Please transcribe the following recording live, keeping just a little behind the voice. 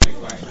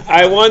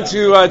I want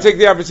to take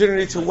the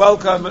opportunity to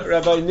welcome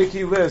Rabbi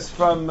Nicky Liss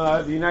from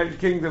the United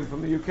Kingdom,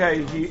 from the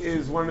UK. He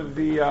is one of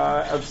the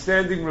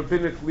outstanding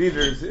rabbinic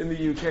leaders in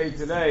the UK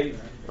today.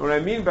 And what I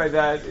mean by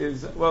that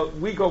is, well,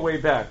 we go way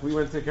back. We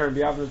went to Keren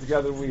B'Yavneh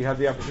together. We had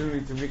the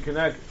opportunity to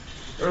reconnect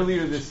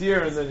earlier this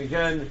year, and then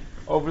again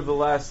over the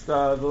last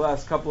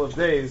couple of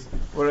days.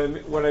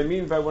 What I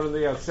mean by one of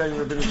the outstanding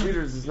rabbinic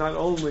leaders is not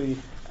only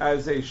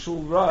as a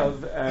shul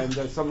rav and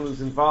as someone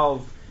who's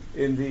involved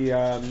in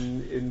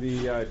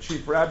the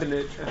chief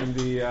rabbinate and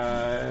the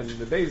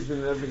Beis Din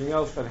and everything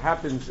else that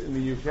happens in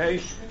the UK,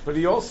 but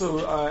he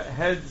also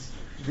heads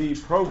the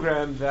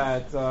program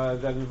that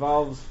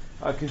involves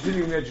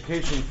continuing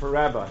education for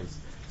rabbis.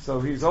 So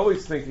he's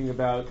always thinking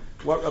about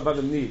what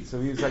rabbanim need. So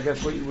he's, I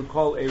guess, what you would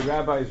call a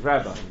rabbi's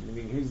rabbi.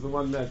 Meaning he's the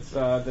one that's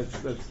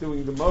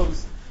doing the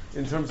most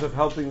in terms of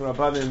helping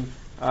rabbanim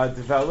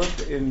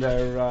develop in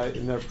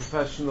their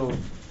professional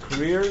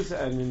careers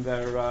and in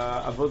their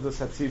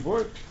avodas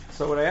hatzibur.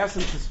 So what I asked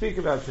him to speak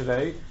about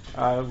today,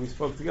 we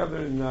spoke together,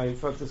 and I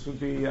thought this would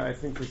be, I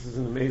think this is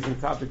an amazing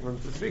topic for him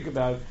to speak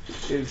about,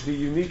 is the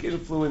unique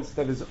influence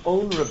that his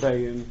own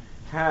Rebbeim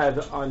had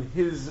on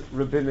his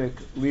rabbinic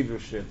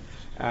leadership.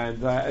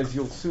 And as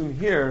you'll soon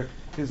hear,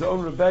 his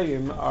own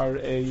Rebbeim are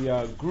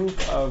a group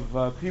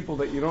of people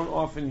that you don't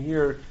often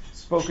hear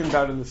spoken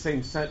about in the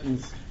same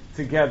sentence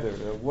together,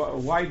 a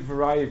wide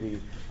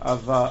variety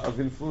of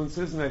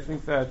influences, and I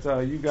think that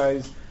you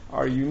guys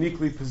are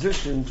uniquely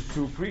positioned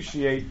to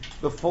appreciate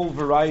the full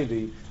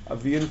variety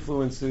of the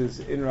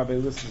influences in Rabbi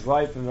Liss's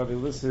life and Rabbi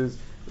Liss's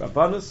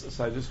Rabbanus.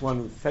 So I just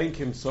want to thank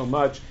him so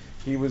much.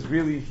 He was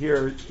really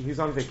here, he's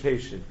on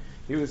vacation.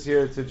 He was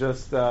here to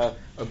just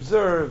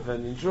observe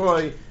and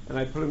enjoy, and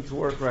I put him to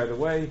work right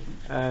away.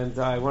 And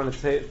I want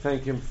to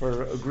thank him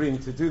for agreeing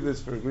to do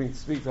this, for agreeing to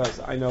speak to us.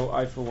 I know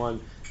I, for one,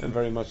 am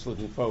very much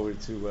looking forward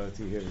to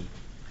hearing.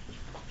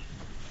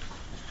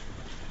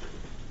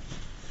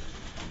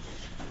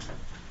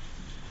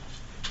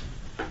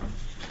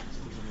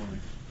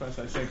 First,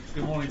 I say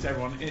good morning to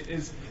everyone. It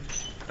is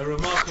a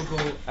remarkable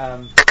privilege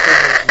and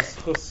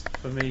schus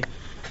for me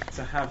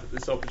to have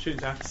this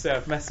opportunity. I have to say,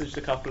 I've messaged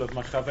a couple of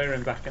my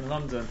chaverim back in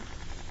London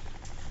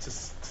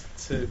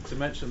to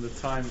mention the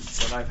time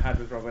that I've had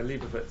with Rabbi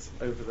Leibovitz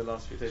over the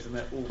last few days, and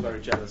they're all very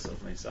jealous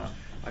of me. So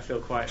I feel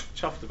quite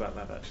chuffed about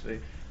that, actually,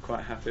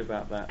 quite happy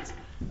about that.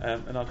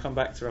 And I'll come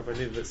back to Rabbi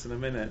Leibovitz in a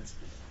minute.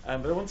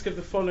 But I want to give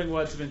the following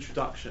words of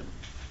introduction.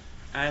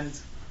 And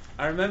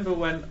I remember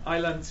when I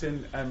learnt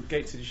in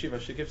Gateshead Yeshiva, I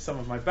should give some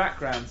of my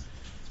background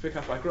to pick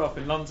up. I grew up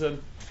in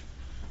London.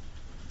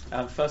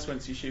 First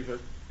went to Yeshiva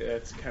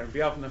to Keren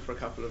B'Yavneh for a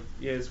couple of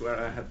years, where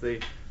I had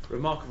the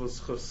remarkable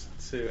zchus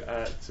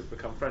to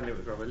become friendly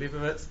with Rabbi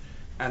Leibovitz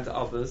and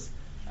others.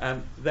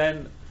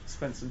 Then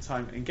spent some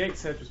time in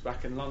Gateshead, was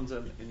back in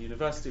London in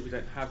university. We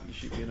don't have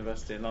Yeshiva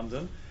University in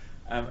London.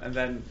 And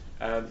then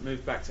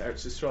moved back to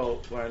Eretz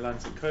Yisrael, where I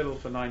learnt in Kollel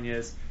for 9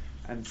 years.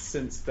 And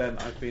since then,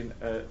 I've been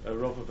a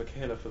Rav of a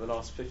Kehillah for the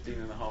last 15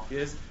 and a half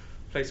years.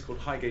 A place called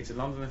Highgate in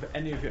London. If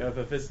any of you are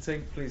ever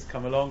visiting, please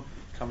come along,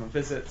 come and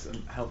visit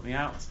and help me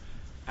out.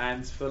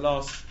 And for the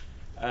last,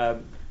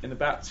 in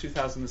about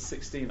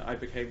 2016, I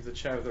became the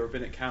chair of the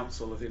Rabbinic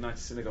Council of the United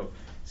Synagogue.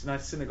 The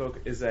United Synagogue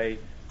is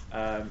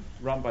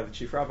run by the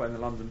chief rabbi in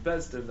the London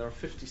Beis Din. There are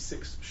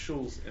 56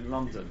 shuls in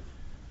London,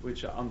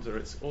 which are under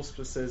its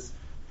auspices.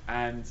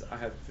 And I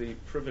had the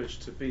privilege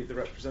to be the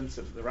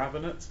representative of the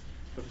rabbinate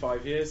for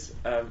 5 years.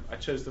 I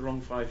chose the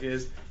wrong 5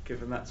 years,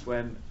 given that's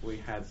when we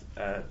had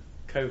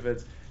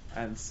COVID,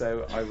 and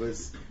so I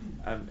was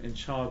in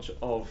charge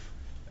of,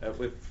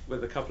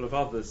 with a couple of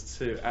others,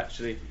 to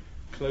actually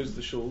close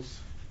the shuls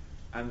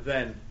and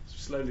then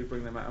slowly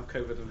bring them out of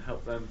COVID and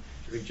help them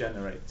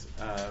regenerate.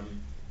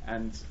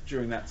 And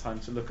during that time,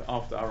 to look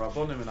after our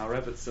rabbonim and our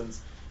rebbetzins,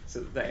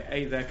 so that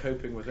they're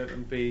coping with it,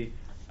 and B,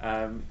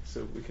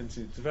 so we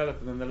continue to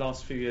develop. And then the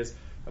last few years,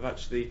 I've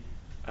actually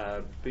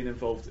been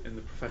involved in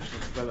the professional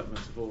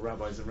development of all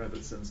rabbis and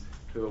rebbetzins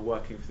who are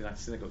working for the United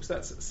Synagogue. So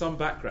that's some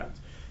background.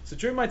 So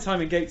during my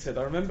time in Gateshead,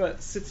 I remember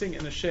sitting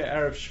in a Shiur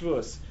Erev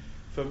Shavuos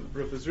from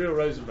Rav Israel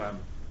Rosenbaum,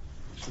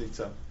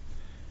 Shlita,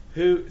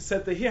 who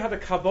said that he had a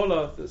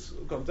Kabbalah that's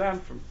gone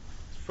down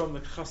from the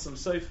Chasam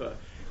Sofer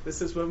that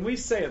says, when we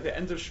say at the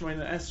end of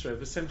Shemona Esrei,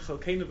 V'sen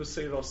chalkeinu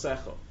b'seir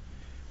osecho,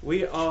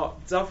 we are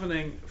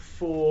davening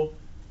for,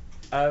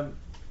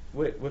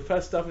 we're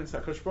first davening to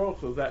HaKadosh Baruch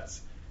Hu that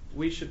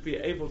we should be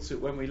able to,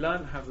 when we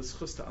learn, have the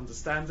schus to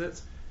understand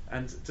it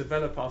and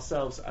develop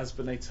ourselves as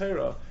B'nai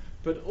Torah,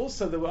 but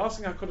also that we're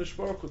asking HaKadosh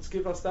Baruch Hu to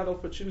give us that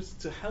opportunity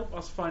to help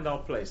us find our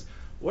place.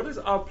 What is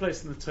our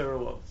place in the Torah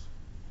world?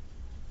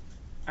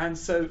 And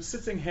so,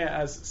 sitting here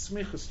as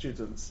smicha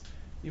students,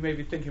 you may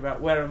be thinking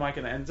about, where am I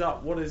going to end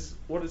up? What is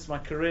my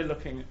career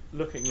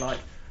looking like?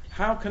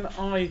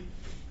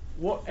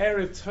 What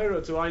area of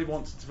Torah do I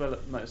want to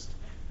develop most?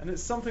 And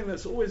it's something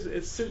that's always,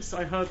 since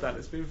I heard that,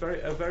 it's been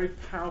a very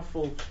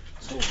powerful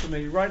tool for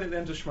me. Right at the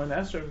end of Shemona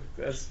Esrei,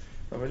 as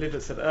Rabbi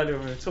Leibovitz said earlier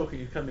when we were talking,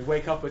 you kind of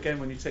wake up again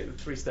when you take the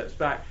 3 steps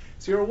back.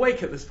 So you're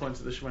awake at this point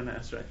of the Shemona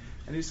Esrei,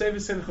 And you say,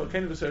 first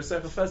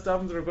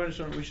daven the Rebbeim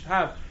Shalom, we should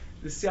have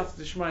the siyata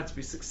d'shmaya to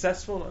be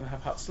successful and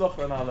have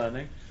hatzlocha in our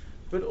learning,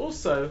 but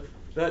also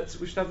that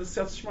we should have the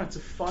siyata d'shmaya to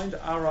find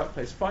our right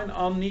place, find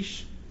our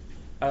niche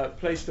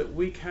place that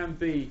we can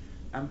be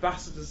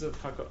ambassadors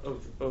of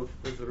the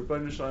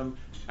Rebbeim Shalom,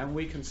 and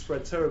we can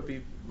spread Torah,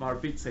 be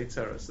marbitei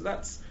Torah. So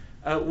that's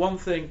one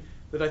thing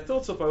that I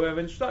thought of by way of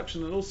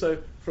introduction, and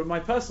also from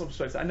my personal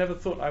perspective, I never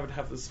thought I would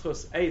have the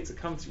zchus, to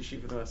come to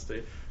Yeshiva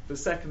University, but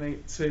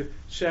secondly, to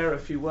share a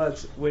few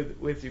words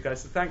with you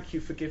guys. So thank you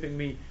for giving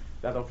me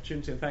that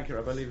opportunity, and thank you,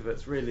 Rabbi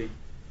Leibovitz, really.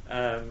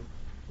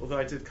 Although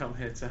I did come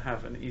here to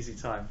have an easy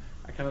time,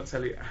 I cannot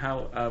tell you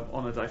how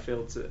honoured I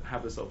feel to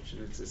have this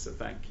opportunity, so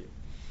thank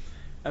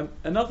you.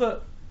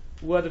 Another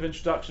word of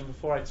introduction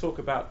before I talk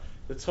about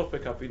the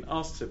topic I've been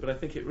asked to, but I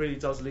think it really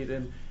does lead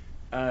in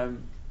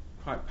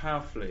quite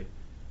powerfully,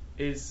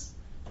 is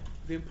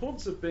the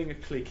importance of being a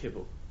kli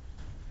kibbul,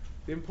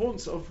 the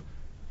importance of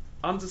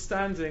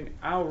understanding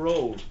our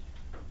role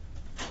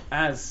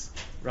as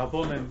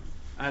Rabbonim,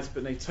 as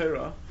B'nai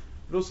Torah,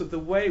 but also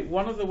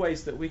one of the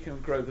ways that we can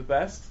grow the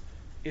best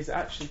is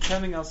actually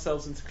turning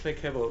ourselves into kli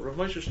kibbul. Rav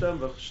Moshe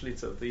Shternbuch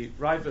Shlita, the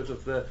Raavad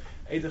of the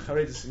Eidah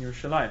Charedis in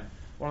Yerushalayim,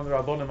 one of the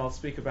Rabbonim I'll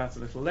speak about a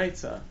little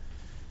later,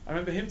 I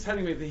remember him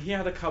telling me that he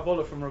had a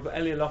Kabbalah from Rabbi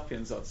Elia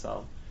Lopian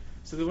Zatzal,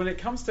 so that when it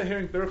comes to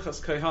hearing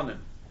Birchas Kohanim,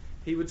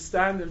 he would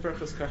stand in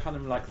Birchas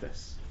Kohanim like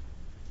this.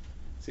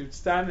 So he would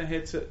stand in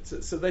here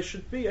so there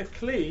should be a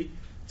kli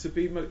to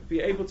be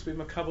able to be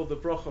makabel the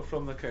bracha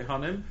from the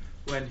Kohanim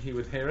when he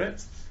would hear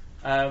it.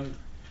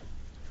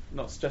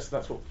 Not suggesting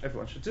that's what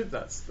everyone should do.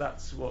 That's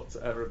what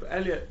Rabbi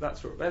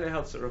Elia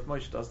held. So Rav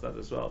Moshe does that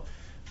as well.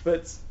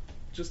 But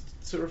just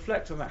to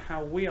reflect on that,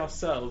 how we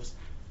ourselves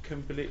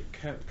can be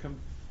klei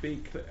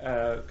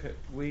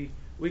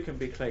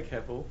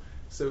kevel.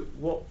 So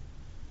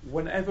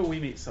whenever we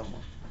meet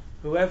someone,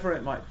 whoever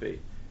it might be,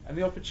 and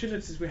the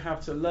opportunities we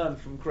have to learn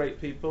from great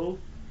people,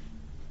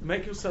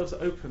 make yourselves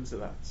open to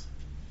that.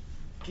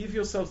 Give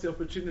yourselves the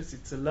opportunity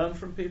to learn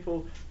from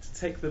people, to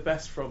take the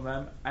best from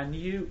them, and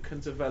you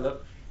can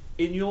develop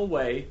in your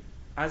way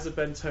as a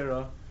Ben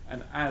Torah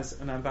and as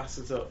an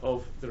ambassador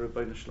of the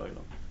Rebbeim Shalom.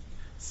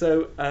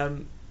 So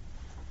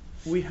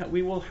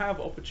we will have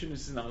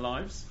opportunities in our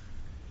lives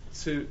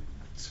to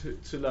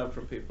learn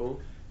from people,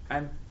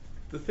 and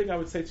the thing I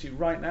would say to you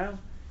right now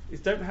is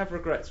don't have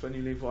regrets when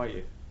you leave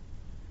YU.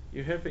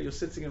 You hear that you're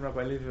sitting in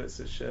Rabbi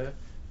Leibovitz's shiur.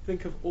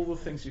 Think of all the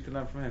things you can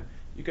learn from him.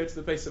 You go to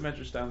the Beis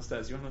HaMedrash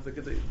downstairs. You want to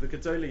have the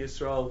Gedolei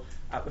Yisrael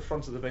at the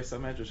front of the Beis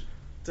HaMedrash.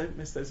 Don't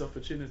miss those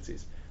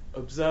opportunities.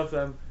 Observe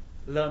them,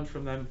 learn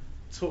from them,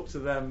 talk to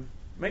them.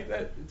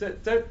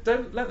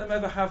 Don't let them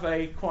ever have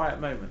a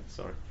quiet moment.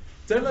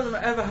 Don't let them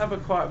ever have a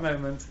quiet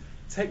moment.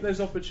 Take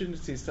those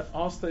opportunities to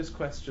ask those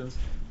questions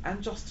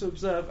and just to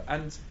observe.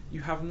 And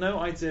you have no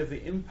idea of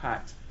the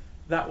impact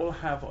that will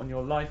have on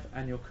your life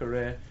and your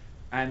career,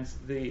 and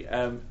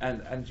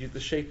the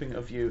shaping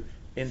of you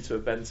into a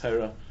Ben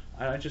Torah.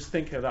 And I just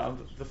think of that.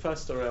 The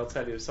first story I'll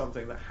tell you is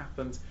something that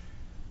happened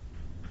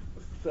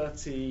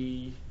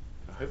 30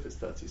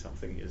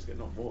 something years ago,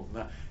 not more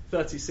than that,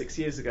 36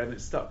 years ago, and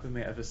it's stuck with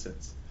me ever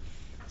since.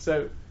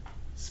 So,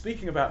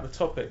 speaking about the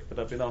topic that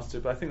I've been asked to,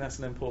 but I think that's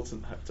an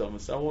important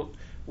hakdama. So,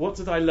 what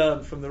did I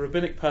learn from the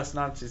rabbinic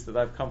personalities that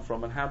I've come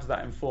from, and how did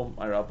that inform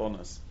my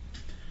rabbonos?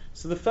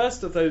 So, the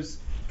first of those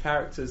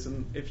characters,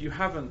 and if you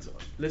haven't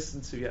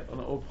listened to yet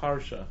on Or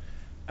Parasha,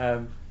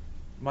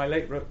 my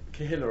late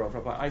Kehillah of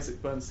Rabbi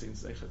Isaac Bernstein,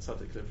 Zecher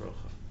Tzadik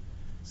Livrocha.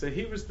 So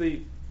he was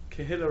the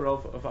Kehillah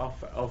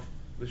of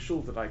the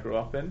shul that I grew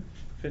up in,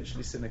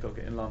 Finchley Synagogue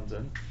in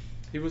London.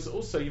 He was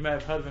also, you may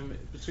have heard of him,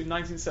 between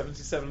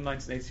 1977 and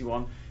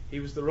 1981, he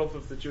was the Rav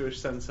of the Jewish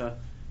Centre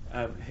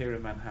here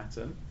in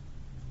Manhattan.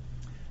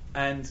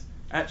 And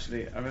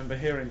actually, I remember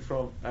hearing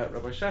from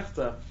Rabbi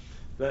Schechter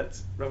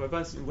that Rabbi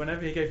Bernstein,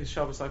 whenever he gave his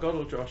Shabbos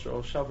Agadol drasha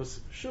or Shabbos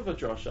Shuvah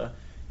drasha,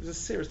 it was a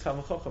serious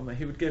Talmud Chacham that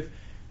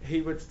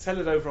he would tell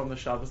it over on the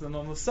Shabbos, and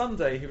then on the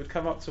Sunday he would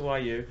come up to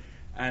YU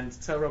and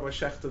tell Rabbi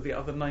Schechter the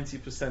other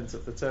 90%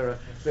 of the Torah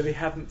that he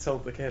hadn't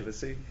told the Kehillah.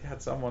 So he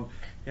had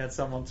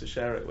someone to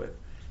share it with.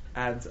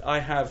 And I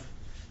have,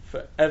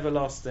 for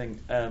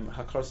everlasting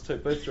Hakaras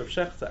Tov, both to Rav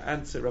Schechter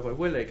and to Rabbi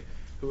Willig,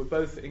 who were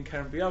both in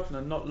Keren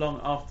B'Yavneh not long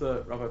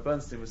after Rabbi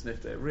Bernstein was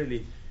nifter. It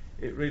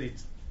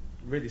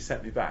really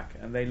set me back,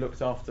 and they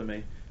looked after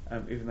me,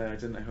 even though I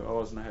didn't know who I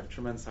was, and I have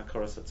tremendous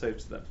Hakaras Tov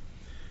to them.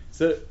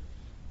 So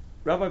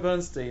Rabbi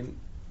Bernstein,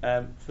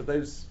 for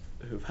those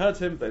who've heard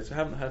him, those who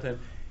haven't heard him,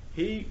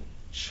 he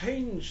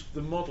changed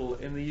the model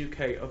in the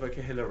UK of a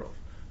Kehillah Rav.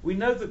 We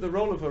know that the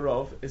role of a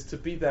Rav is to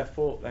be there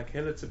for their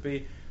Kehillah,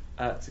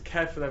 to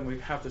care for them. We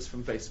have this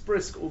from Beis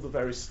Brisk, all the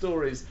various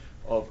stories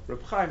of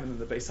Reb Chaim and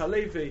the Beis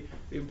Halevi,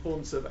 the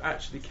importance of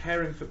actually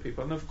caring for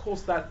people. And of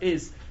course that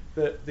is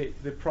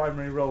the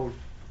primary role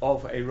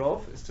of a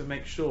Rav, is to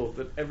make sure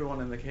that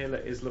everyone in the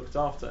Kehillah is looked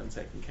after and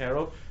taken care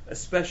of,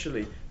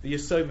 especially the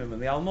Yesomim and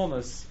the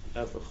Almonas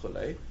of the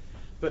Chulei.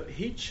 But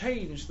he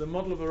changed the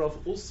model of a Rav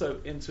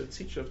also into a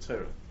teacher of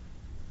Torah.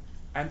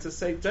 And to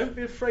say, don't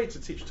be afraid to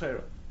teach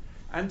Torah.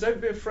 And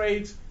don't be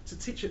afraid to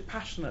teach it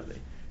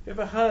passionately. You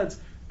ever heard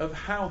of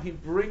how he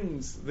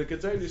brings the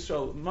Gedolei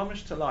Yisrael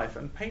mamish to life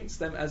and paints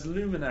them as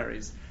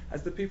luminaries,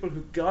 as the people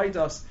who guide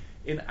us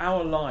in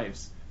our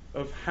lives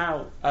of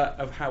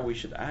how we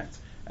should act?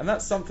 And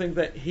that's something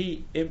that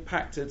he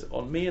impacted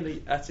on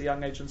me at a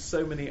young age and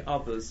so many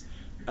others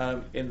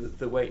in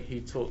the way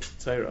he taught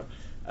Torah.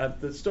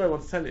 The story I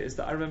want to tell you is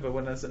that I remember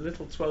when I was a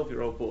little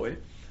 12-year-old boy,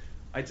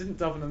 I didn't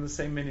daven in the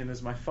same minyan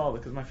as my father,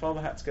 because my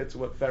father had to go to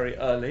work very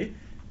early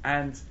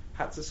and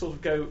had to sort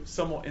of go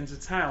somewhat into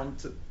town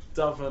to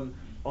daven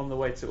on the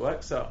way to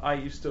work. So I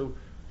used to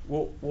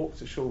walk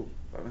to shul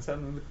by myself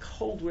in the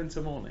cold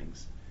winter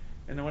mornings.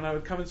 And when I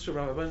would come into shul,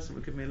 Rabbi Bernstein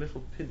would give me a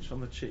little pinch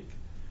on the cheek.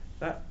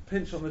 That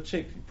pinch on the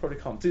cheek, you probably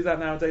can't do that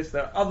nowadays.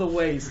 There are other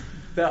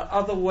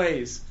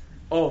ways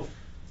of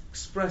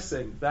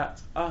expressing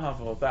that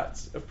ahava,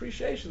 that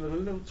appreciation that a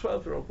little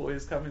 12-year-old boy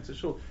is coming to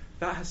shul.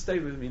 That has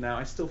stayed with me now.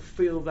 I still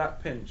feel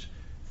that pinch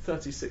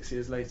 36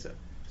 years later.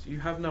 So you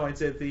have no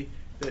idea the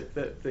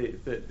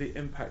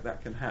impact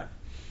that can have.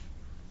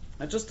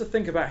 And just to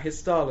think about his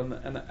style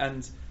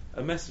and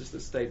a message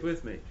that stayed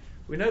with me,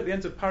 we know at the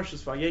end of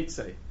Parashas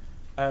Vayetze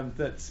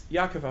that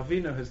Yaakov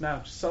Avinu has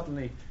now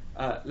suddenly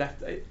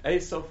left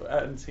Esau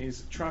and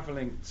he's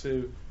travelling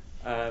to.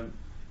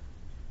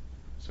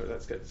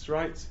 Let's get this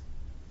right.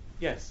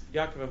 Yes,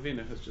 Yaakov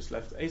Avinu has just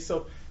left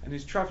Esau and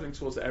he's travelling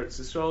towards Eretz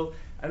Yisrael.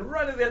 And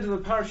right at the end of the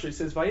parasha, he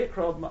says,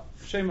 "Vayikra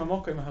Shem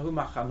Hamokim Hahu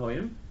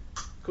Machanoim."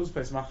 Calls the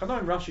place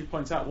Machanoim. Rashi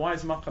points out why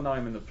is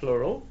Machanoim in the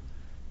plural,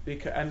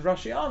 and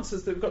Rashi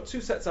answers that we've got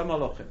two sets of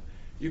Malachim.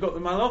 You've got the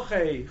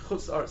Malachei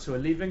Chutz Aretz who are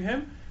leaving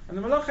him, and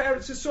the Malachei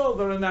Eretz Yisrael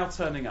that are now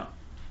turning up.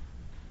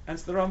 And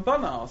so the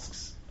Ramban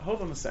asks,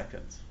 hold on a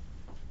second,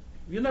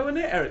 we're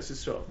near Eretz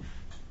Yisrael.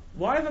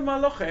 Why are the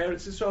Malachei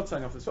Eretz Yisrael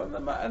turning up this one?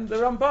 And the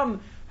Ramban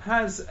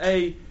has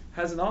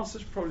an answer,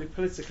 probably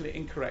politically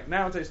incorrect.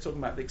 Nowadays, talking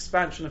about the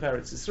expansion of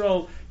Eretz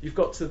Yisrael, you've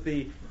got to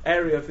the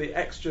area of the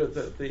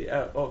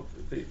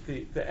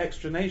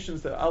extra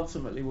nations that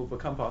ultimately will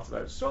become part of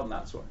Eretz Yisrael, and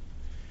that's why.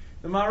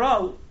 The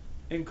Maharal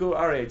in Gur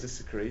Aryeh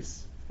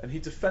disagrees, and he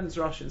defends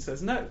Rashi and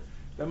says, no,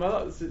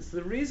 it's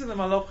the reason the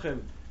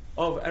Malachim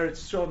of Eretz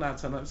Yisrael now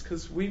turn up is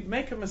because we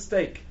make a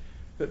mistake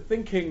that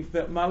thinking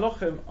that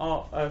Malachim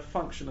are a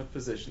function of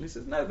position. He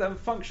says, no, they're a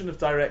function of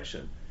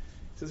direction.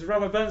 As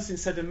Rabbi Bernstein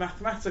said in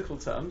mathematical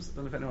terms, I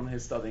don't know if anyone here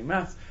is studying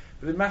maths,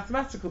 but in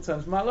mathematical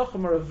terms,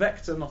 Malachim are a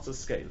vector, not a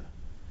scalar.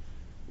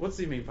 What does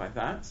he mean by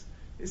that?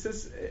 He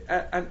says,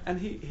 and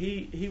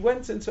he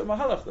went into a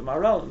Mahalach, the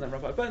Maharal, and then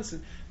Rabbi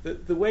Bernstein,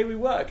 that the way we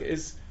work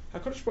is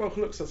HaKadosh Baruch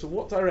Hu looks at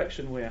what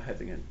direction we are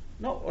heading in,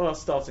 not what our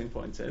starting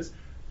point is,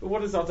 but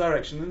what is our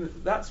direction.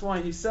 And that's why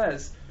he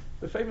says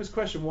the famous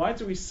question: why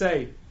do we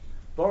say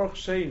Baruch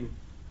Shem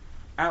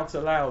out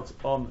aloud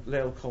on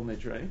Leil Kol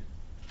Nidrei?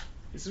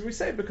 He says, we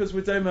say it because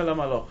we're Doma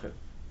LaMalachim.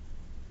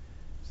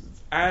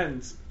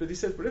 But he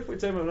says, but if we're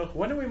Doma LaMalachim,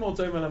 when are we more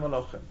Doma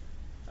LaMalachim?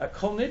 At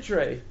Kol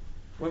Nidrei,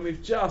 when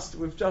we've just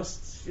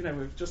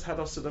had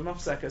our Suda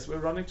Mafsekes, we're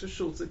running to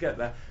Shul to get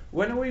there.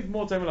 When are we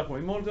more Doma LaMalachim? Are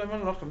we more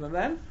Doma LaMalachim than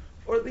then?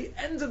 Or at the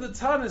end of the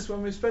Tanis,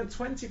 when we've spent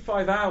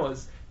 25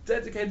 hours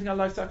dedicating our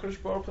life to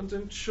HaKadosh Baruch Hu and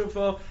doing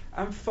tshuva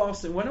and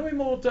fasting, when are we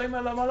more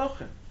Doma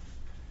LaMalachim?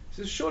 He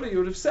says, surely you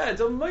would have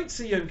said, on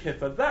Motzi Yom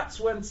Kippur, that's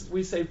when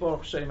we say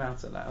Baruch Shem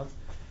out aloud.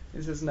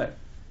 He says no,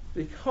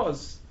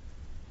 because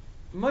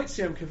Motzi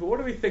Yom Kippur, what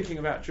are we thinking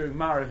about during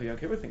Marav Yom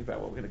Kippur? We're thinking about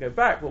what we're going to go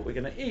back, what we're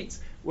going to eat,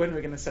 when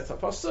we're going to set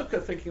up our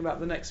sukkah, thinking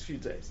about the next few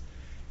days.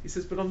 He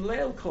says, but on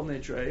Leil Kol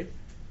Nidrei,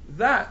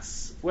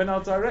 that's when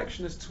our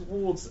direction is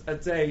towards a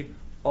day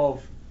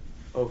of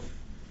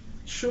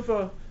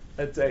tshuva,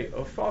 a day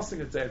of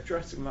fasting, a day of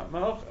dressing like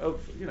malach,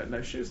 of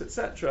no shoes,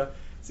 etc.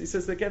 So he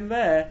says again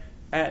there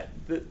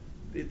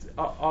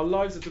our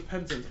lives are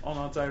dependent on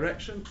our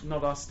direction,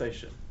 not our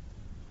station.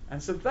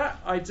 And so that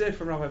idea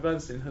from Rabbi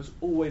Bernstein has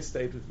always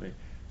stayed with me.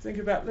 Think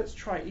about, let's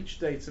try each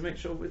day to make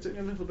sure we're doing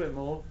a little bit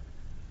more,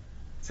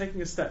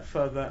 taking a step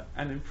further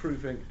and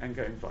improving and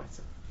going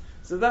vital.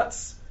 So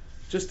that's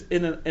just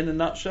in a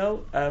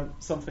nutshell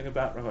something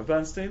about Rabbi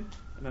Bernstein.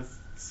 And I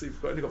see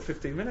we've only got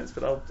 15 minutes,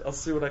 but I'll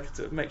see what I can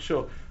do to make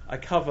sure I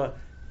cover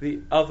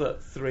the other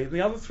three.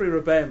 The other three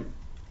Rebbeim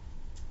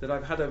that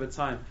I've had over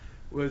time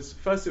was,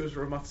 first it was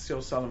Rav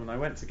Matisyahu Solomon. I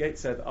went to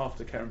Gateshead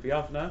after Keren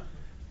B'Yavna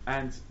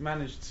and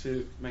managed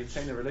to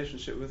maintain a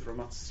relationship with Rav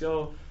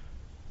Matisyahu.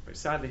 Very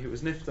sadly, he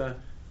was nifta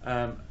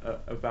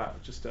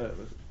about just a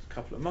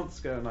couple of months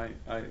ago, and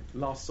I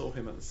last saw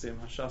him at the Siyam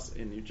Hashas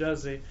in New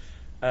Jersey.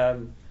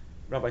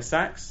 Rabbi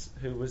Sachs,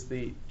 who was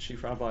the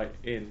chief rabbi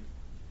in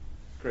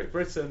Great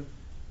Britain,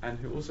 and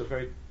who also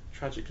very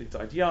tragically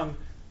died young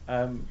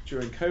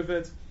during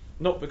COVID,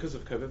 not because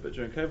of COVID, but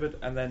during COVID.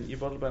 And then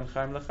Yibodel ben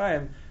Chaim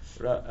L'Chaim,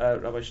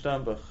 Rabbi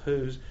Shternbuch,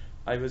 who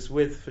I was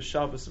with for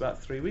Shabbos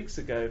about 3 weeks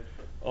ago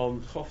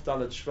on Chof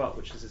Daled Shvat,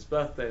 which is his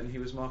birthday, and he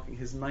was marking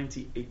his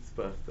 98th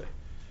birthday.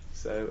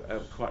 So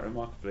quite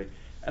remarkably.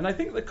 And I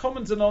think the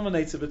common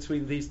denominator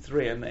between these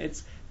three, and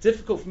it's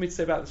difficult for me to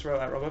say about this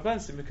about Rabbi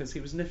Bernstein because he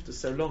was nifta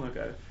so long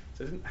ago,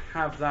 so I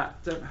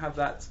don't have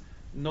that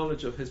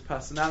knowledge of his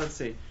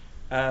personality,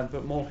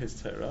 but more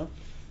his Torah.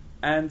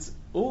 And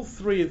all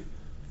three,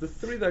 the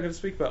three that I'm going to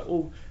speak about,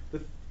 all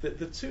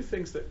the two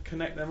things that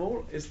connect them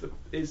all is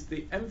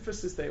the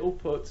emphasis they all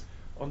put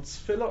on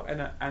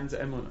tefillah and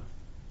emunah.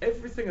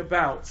 Everything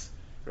about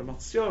Rav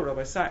Matisyahu,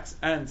 Rabbi Sachs,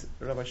 and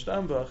Rabbi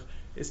Shternbuch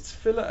is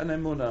tefillah and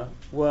emunah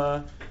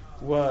were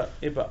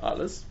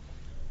yblc.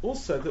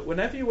 Also, that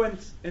whenever you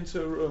went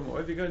into a room, or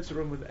if you go into a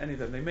room with any of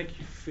them, they make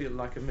you feel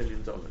like $1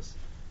 million.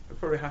 I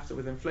probably have to,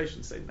 with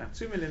inflation, say now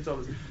 $2 million.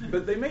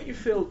 But they make you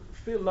feel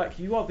like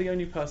you are the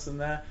only person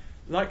there,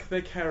 like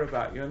they care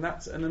about you, and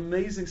that's an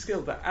amazing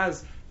skill. That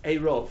as a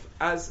Rav,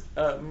 as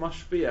a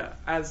mashpia,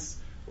 as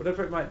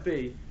whatever it might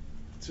be,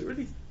 to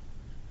really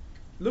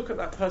look at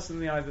that person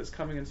in the eye that's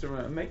coming into the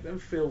room and make them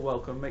feel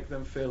welcome, make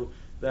them feel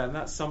there, and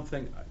that's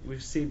something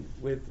we've seen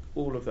with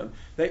all of them.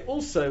 They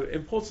also,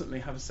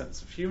 importantly, have a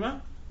sense of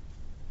humour.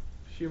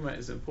 Humour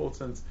is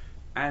important,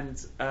 and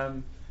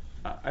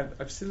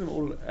I've seen them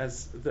all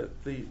as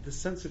the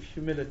sense of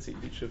humility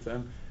each of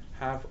them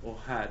have or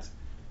had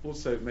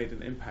also made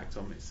an impact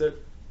on me. So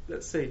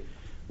let's see.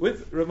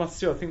 With Rav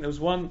Matisyahu, I think there was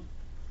one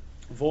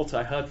vort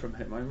I heard from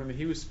him. I remember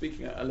he was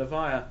speaking at a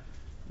levaya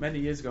many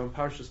years ago in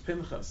Parashas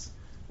Pinchas,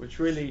 which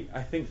really,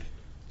 I think,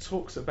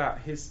 talks about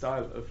his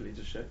style of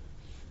leadership,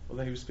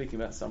 although he was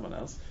speaking about someone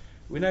else.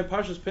 We know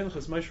Parashas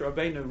Pinchas, Moshe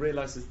Rabbeinu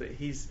realizes that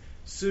he's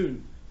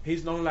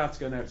not allowed to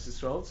go to Eretz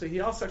Yisrael, so he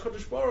asks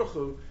HaKadosh Baruch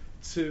Hu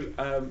to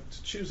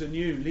choose a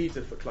new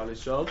leader for Klal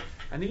Yisrael,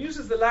 and he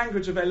uses the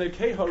language of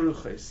Elokei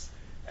Haruchos.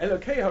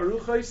 Elokei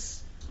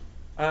Haruchos,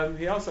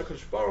 he asks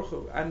HaKadosh Baruch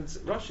Hu, and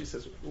Rashi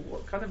says, well,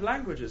 what kind of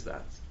language is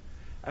that?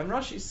 And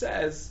Rashi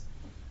says,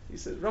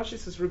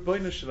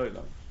 Rebbeinu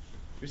Shalom.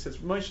 He says,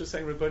 Moshe is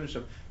saying Rebbeinu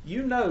Shalom.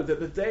 You know that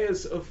the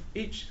days of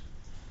each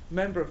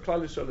member of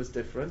Klal Yisrael is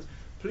different.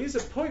 Please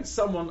appoint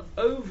someone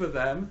over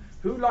them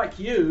who, like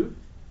you,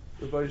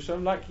 Rebbeinu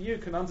Shalom, like you,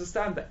 can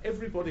understand that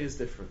everybody is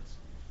different.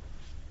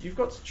 You've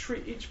got to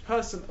treat each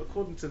person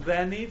according to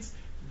their needs,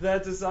 their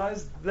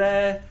desires,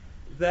 their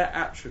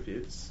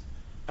attributes,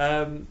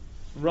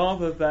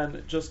 rather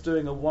than just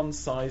doing a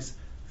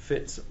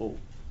one-size-fits-all.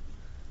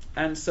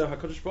 And so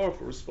HaKadosh Baruch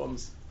Hu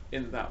responds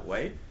in that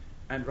way,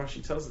 and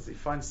Rashi tells us he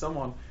finds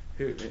someone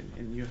who,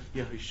 in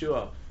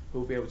Yahushua, who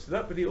will be able to do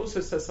that, but he also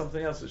says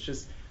something else, which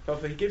is,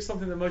 he gives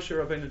something that Moshe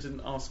Rabbeinu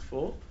didn't ask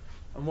for,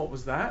 and what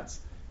was that?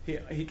 He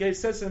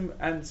says to him,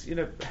 and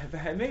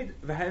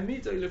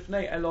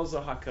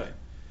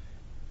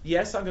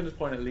yes, I'm going to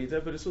appoint a leader,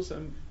 but it's also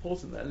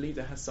important that a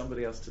leader has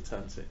somebody else to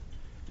turn to.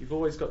 You've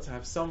always got to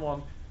have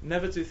someone,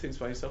 never do things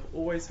by yourself,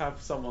 always have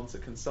someone to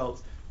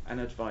consult and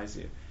advise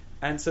you.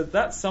 And so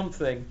that's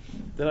something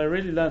that I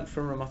really learned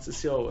from Rav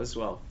Matisyahu as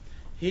well.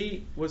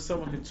 He was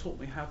someone who taught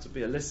me how to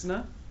be a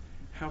listener,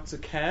 how to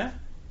care,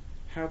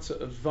 how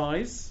to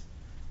advise,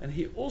 and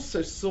he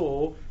also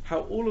saw how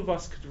all of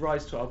us could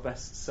rise to our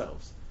best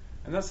selves.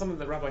 And that's something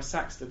that Rabbi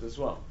Sachs did as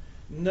well.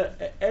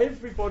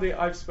 Everybody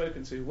I've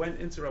spoken to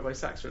went into Rabbi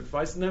Sachs for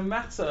advice, no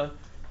matter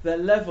their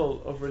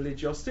level of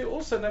religiosity,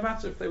 also no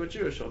matter if they were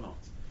Jewish or not.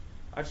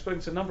 I've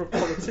spoken to a number of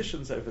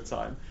politicians over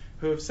time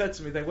who have said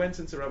to me they went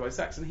into Rabbi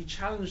Sachs and he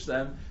challenged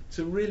them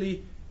to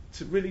really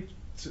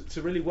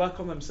work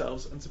on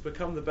themselves and to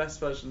become the best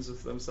versions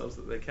of themselves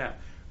that they can.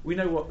 We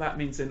know what that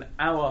means in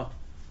our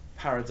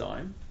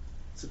paradigm,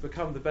 to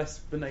become the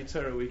best B'nai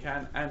Torah we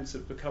can and to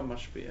become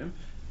Mashpiyim.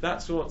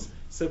 That's what.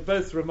 So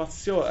both Rav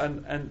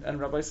Matisyahu and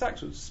Rabbi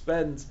Sachs would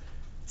spend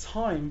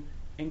time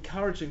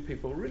encouraging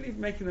people, really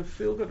making them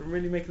feel good and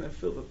really making them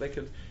feel that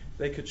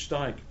they could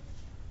steig.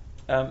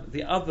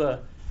 The other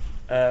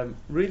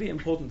really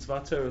important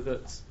Dvar Torah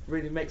that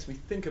really makes me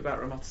think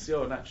about Rav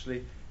Matisyahu and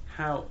actually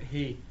how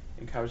he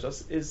encouraged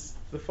us is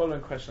the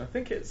following question. I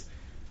think it's,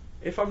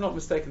 if I'm not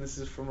mistaken, this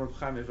is from Reb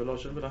Chaim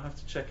Evolozhin, but I'll have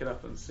to check it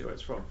up and see where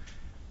it's from.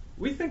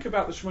 We think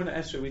about the Shemona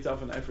Esrei we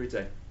daven every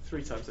day,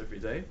 3 times every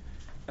day,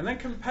 and then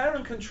compare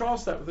and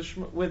contrast that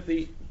with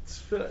the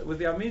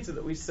Amidah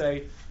that we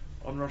say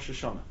on Rosh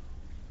Hashanah.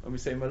 When we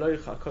say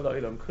Maloicha Kol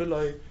Ha'olam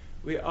Kuloi,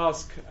 we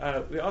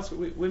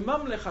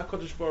mamlech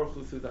HaKadosh Baruch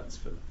Hu through that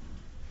tefillah.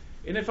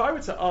 And if I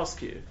were to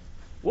ask you,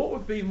 what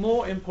would be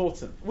more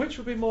important, which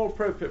would be more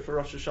appropriate for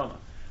Rosh Hashanah?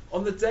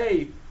 On the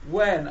day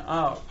when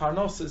our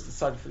parnos is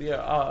decided for the year,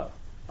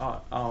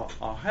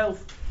 our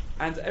health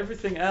and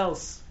everything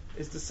else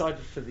is decided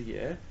for the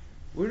year,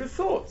 we would have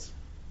thought,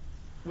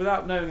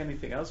 without knowing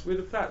anything else, we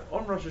would have thought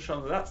on Rosh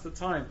Hashanah that's the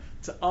time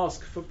to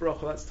ask for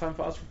bracha, that's the time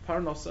for us for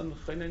parnos and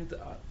chaynin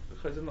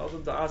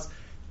da'as.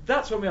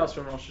 That's when we ask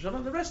for Rosh Hashanah.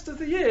 And the rest of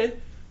the year,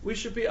 we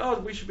should be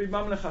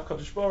mamlech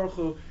HaKadosh Baruch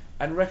Hu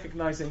and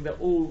recognizing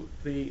that all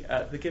the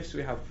gifts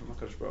we have from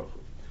HaKadosh Baruch Hu.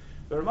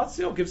 But Rav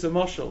Matisyahu gives a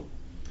mashal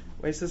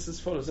where he says as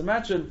follows: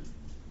 imagine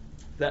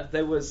that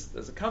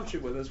there's a country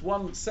where there's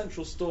one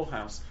central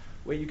storehouse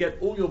where you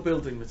get all your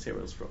building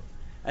materials from,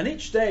 and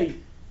each day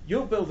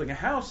you're building a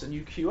house and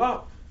you queue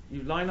up,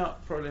 you line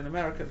up. Probably in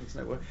America there's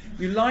no word.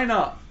 You line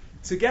up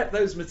to get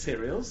those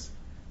materials,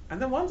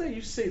 and then one day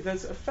you see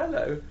there's a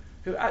fellow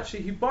who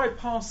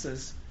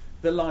bypasses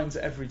the lines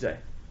every day.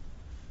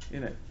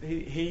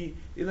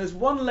 There's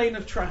one lane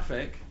of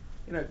traffic,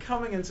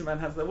 coming into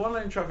Manhattan. There's one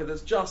lane of traffic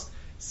that's just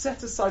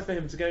set aside for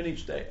him to go in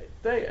each day,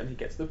 and he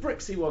gets the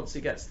bricks he wants,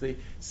 he gets the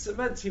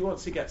cement he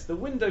wants, he gets the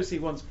windows he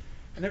wants,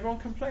 and everyone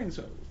complains.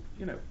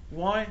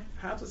 Why?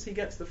 How does he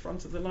get to the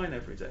front of the line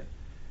every day?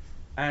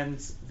 And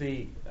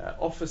the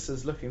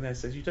officers looking there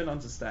says, you don't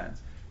understand.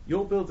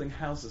 You're building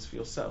houses for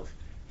yourself.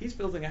 He's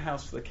building a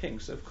house for the king.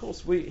 So of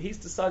course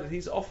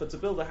he's offered to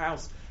build a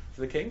house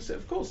for the king. So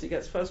of course he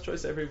gets first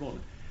choice every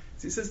morning.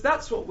 So he says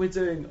that's what we're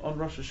doing on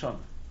Rosh Hashanah.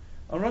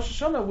 On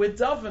Rosh Hashanah we're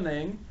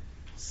davening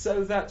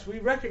so that we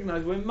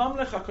recognize we're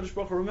Mamlech HaKadosh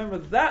Baruch Hu. Remember,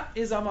 that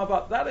is our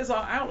mabat, that is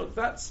our outlook.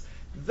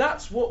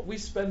 That's what we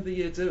spend the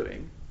year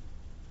doing.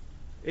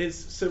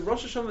 So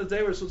Rosh Hashanah, the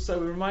day where it's also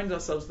we remind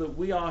ourselves that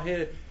we are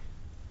here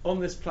on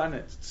this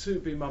planet to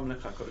be Mamlech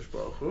HaKadosh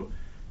Baruch Hu,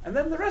 and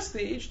then the rest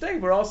of each day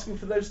we're asking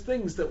for those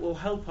things that will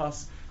help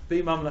us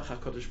be Mamlech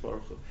HaKadosh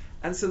Baruch Hu.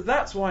 And so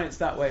that's why it's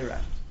that way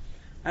around.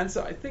 And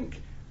so I think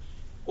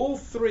all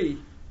three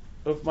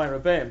of my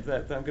Rebbeim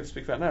that I'm going to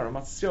speak about now, Rav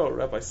Matisyahu,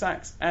 Rabbi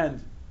Sachs,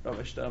 and Rav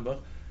Moshe Shternbuch,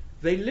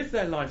 they live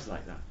their lives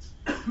like that.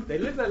 They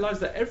live their lives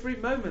that every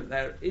moment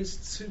there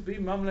is to be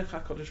Mamlech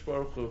HaKadosh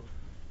Baruch Hu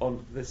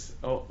on this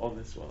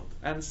world.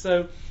 And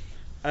so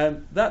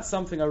that's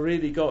something I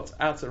really got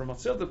out of Rav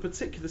Matisyahu. The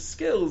particular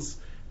skills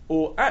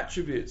or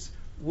attributes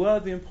were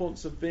the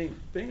importance of being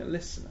a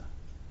listener.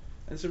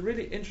 And it's a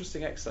really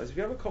interesting exercise. If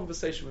you have a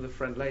conversation with a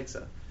friend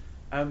later,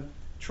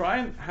 try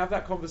and have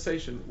that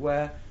conversation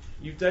where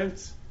you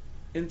don't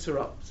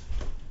interrupt.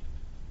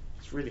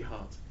 It's really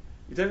hard.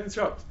 You don't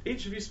interrupt.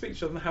 Each of you speak to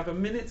each other and have a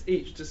minute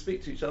each to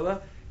speak to each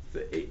other.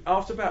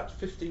 After about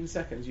 15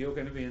 seconds, you're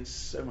going to be in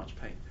so much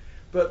pain.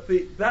 But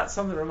that's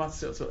something that Rav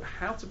Matisyahu taught,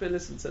 how to be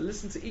listened to.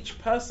 Listen to each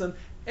person.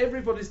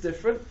 Everybody's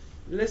different.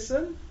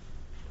 Listen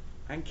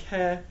and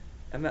care,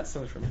 and that's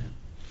something from him.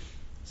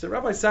 So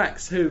Rabbi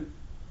Sachs, who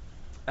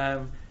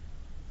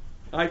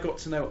I got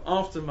to know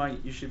after my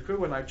yeshiva career,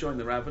 when I joined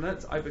the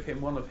rabbinate, I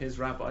became one of his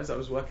rabbis. I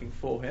was working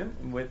for him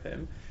and with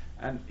him,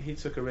 and he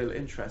took a real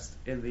interest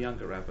in the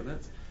younger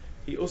rabbinate.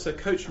 He also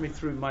coached me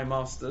through my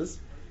masters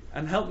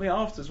and helped me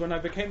afterwards. When I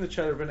became the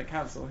chair of the rabbinic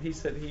council, he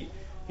said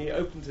he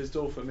opened his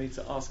door for me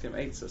to ask him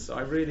Eitzah. So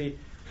I really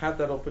had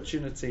that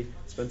opportunity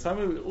to spend time.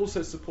 We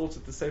also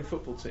supported the same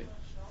football team,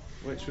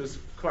 which was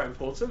quite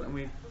important, and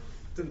we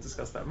didn't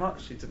discuss that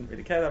much. He didn't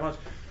really care that much.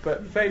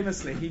 But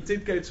famously, he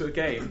did go to a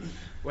game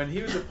when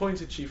he was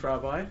appointed chief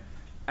rabbi.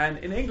 And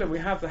in England, we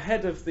have the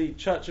head of the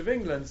Church of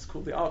England, it's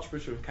called the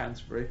Archbishop of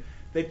Canterbury.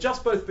 They'd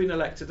just both been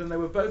elected, and they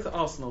were both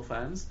Arsenal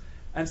fans.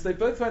 And so they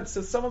both went,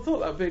 so someone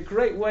thought that would be a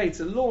great way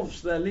to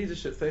launch their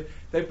leadership.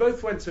 They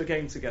both went to a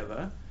game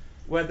together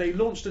where they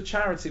launched a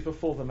charity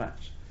before the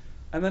match.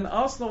 And then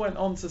Arsenal went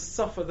on to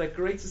suffer their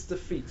greatest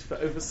defeat for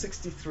over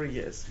 63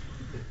 years.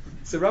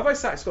 So Rabbi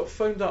Sachs got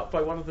phoned up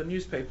by one of the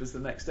newspapers the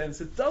next day and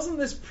said, doesn't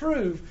this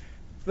prove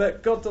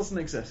that God doesn't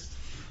exist?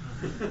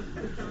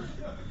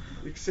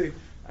 You can see.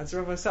 And so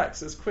Rabbi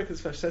Sachs, as quick as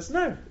flash, says,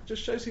 no, it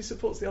just shows he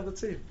supports the other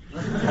team.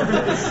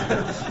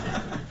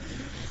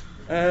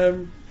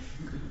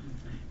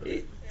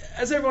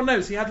 As everyone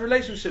knows, he had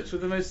relationships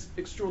with the most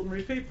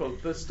extraordinary people.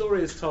 The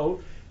story is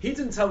told. He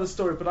didn't tell the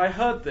story, but I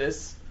heard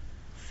this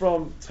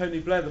from Tony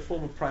Blair, the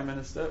former Prime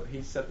Minister.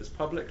 He said this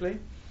publicly,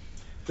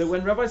 that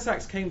when Rabbi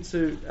Sachs came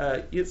to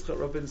Yitzchak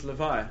Rabin's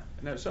Levaya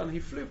in Yerushalayim, he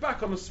flew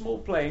back on a small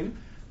plane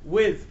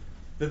with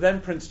the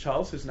then Prince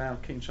Charles, who's now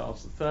King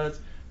Charles III,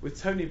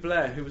 with Tony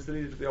Blair, who was the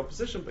leader of the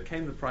opposition,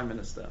 became the Prime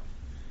Minister.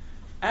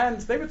 And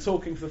they were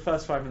talking for the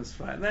first 5 minutes of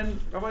the flight. And then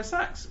Rabbi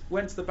Sachs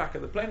went to the back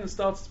of the plane and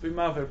started to be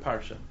Ma'aver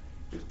Parsha.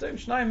 He was Dom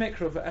Shnai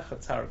Mikra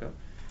Ve'echad Targum.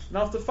 And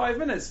after 5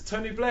 minutes,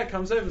 Tony Blair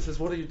comes over and says,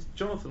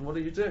 Jonathan, what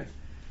are you doing?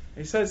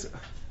 He says,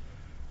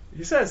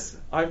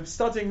 I'm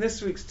studying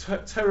this week's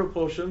Torah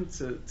portion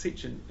to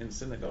teach in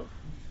synagogue.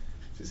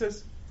 So he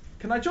says,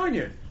 can I join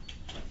you?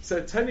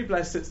 So Tony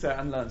Blair sits there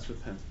and learns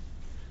with him.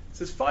 He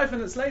says 5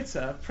 minutes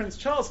later, Prince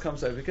Charles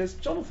comes over and goes,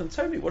 Jonathan,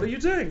 Tony, what are you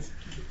doing?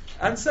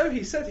 And so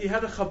he said he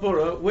had a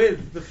chabura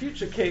with the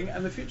future king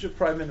and the future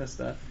prime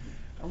minister.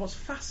 And what's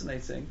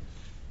fascinating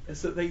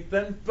is that they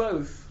then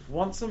both,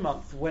 once a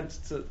month, went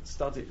to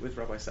study with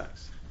Rabbi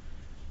Sachs.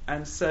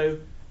 And so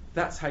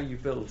that's how you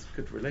build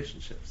good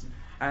relationships.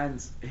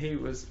 And he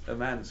was a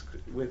man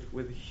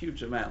with a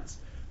huge amount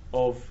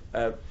of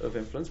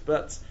influence.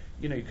 But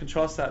you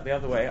contrast that the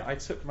other way. I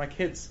took my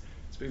kids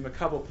to be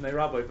Makabel Pnei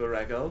Rabbi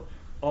Beregel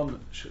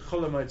on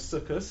Chol Hamoed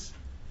Sukkos.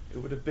 It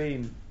would have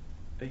been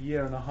a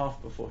year and a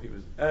half before he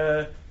was.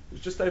 It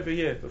was just over a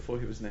year before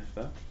he was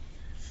nifta.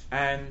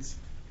 And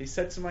he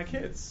said to my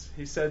kids,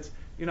 he said,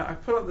 I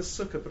put up the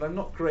sukkah, but I'm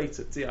not great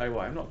at DIY.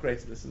 I'm not great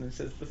at this. And he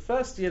says, the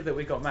first year that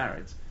we got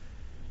married,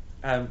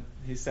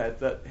 he said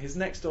that his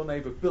next door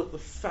neighbour built the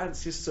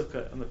fanciest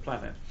sukkah on the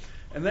planet.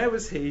 And there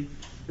was he,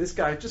 this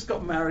guy, just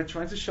got married,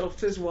 trying to show off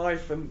to his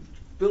wife and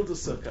build a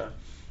sukkah.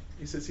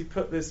 He says he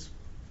put this.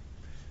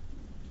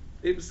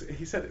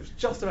 He said it was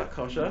just about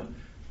kosher,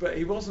 but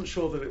he wasn't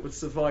sure that it would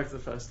survive the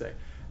first day.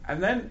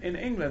 And then in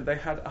England they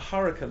had a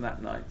hurricane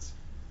that night,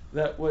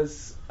 that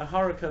was a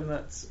hurricane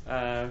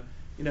that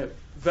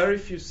very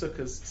few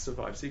sukkahs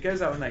survived. So he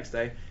goes out the next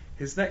day.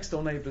 His next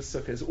door neighbour's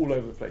sukkah is all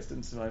over the place,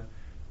 didn't survive,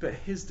 but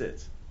his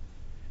did.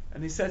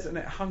 And he says, and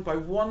it hung by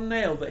one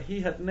nail, that he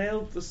had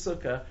nailed the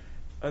sukkah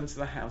onto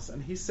the house.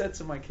 And he said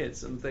to my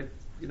kids, and they,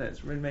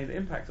 it's really made an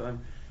impact on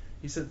them.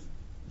 He said,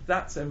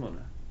 "That's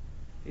emunah."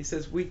 He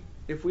says,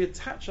 if we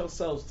attach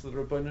ourselves to the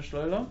Ribbono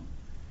Shel Olam,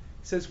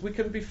 he says we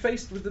can be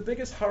faced with the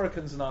biggest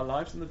hurricanes in our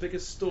lives and the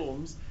biggest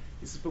storms.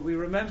 He says, but we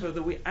remember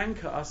that we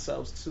anchor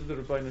ourselves to the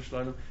Ribbono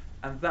Shel Olam,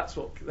 and that's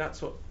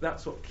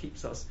what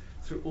keeps us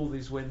through all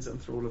these winds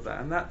and through all of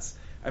that. And that's,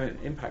 an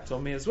impact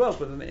on me as well,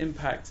 but an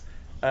impact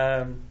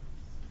on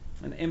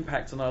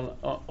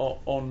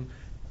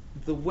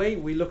the way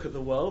we look at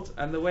the world,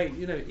 and the way,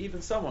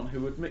 even someone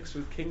who would mix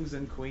with kings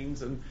and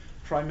queens and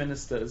prime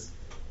ministers,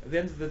 at the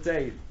end of the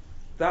day,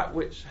 that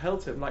which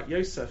held him, like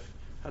Yosef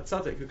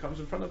HaTzadik, who comes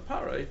in front of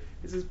Paro,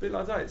 is his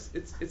biladai.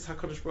 It's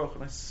HaKadosh Baruch Hu.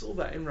 And I saw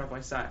that in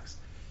Rabbi Sachs,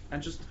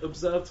 and just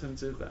observed him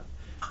do that.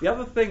 The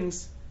other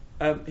things,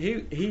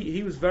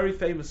 he was very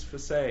famous for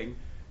saying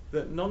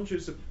that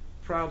non-Jews are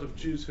proud of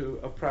Jews who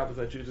are proud of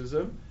their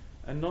Judaism,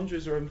 and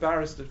non-Jews are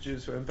embarrassed of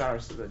Jews who are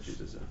embarrassed of their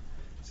Judaism.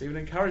 So he would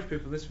encourage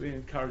people, this we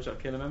encourage our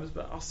Kehillah members,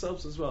 but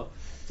ourselves as well.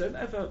 Don't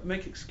ever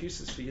make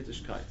excuses for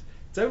Yiddishkeit.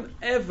 Don't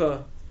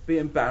ever be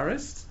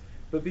embarrassed,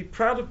 but be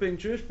proud of being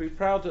Jewish, be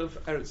proud of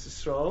Eretz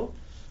Yisrael.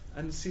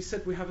 And he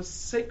said we have a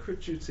sacred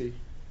duty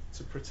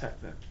to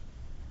protect them.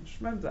 Just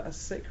remember that, a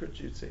sacred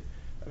duty.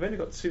 I've only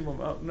got 2 more.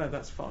 Oh, no,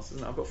 that's fast,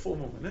 isn't it? I've got 4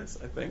 more minutes,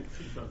 I think.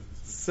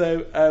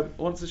 So I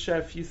want to share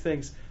a few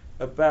things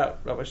about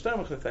Rabbi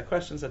Shternbuch. If there are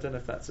questions, I don't know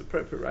if that's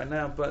appropriate right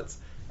now, but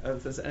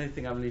if there's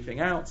anything I'm leaving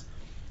out.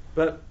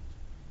 But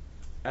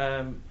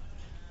Rav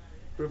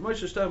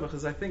Moshe Shternbuch,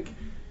 as I think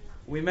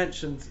we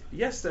mentioned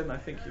yesterday, and I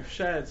think you've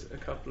shared a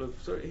couple of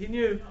stories, he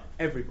knew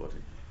everybody.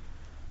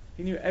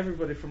 He knew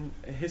everybody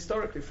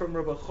historically from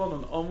Rabbi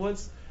Chonon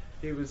onwards.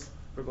 Rabbi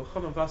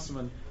Chonon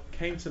Wasserman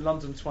came to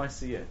London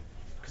twice a year,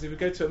 because he would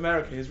go to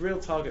America. His real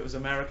target was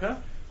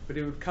America, but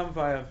he would come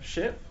via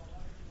ship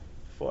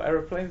for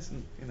aeroplanes,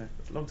 and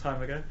a long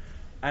time ago.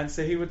 And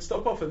so he would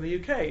stop off in the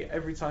UK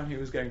every time he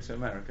was going to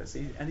America. So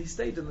he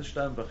stayed in the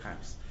Shternbuch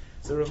house.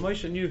 So Rav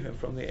Moshe knew him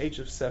from the age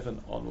of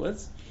 7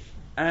 onwards.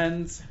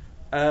 And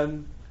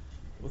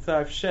although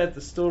I've shared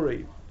the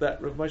story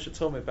that Rav Moshe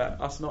told me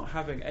about us not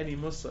having any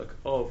musuk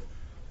of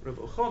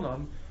Rabbi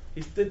Chonon,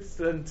 he did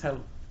then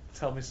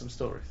tell me some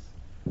stories.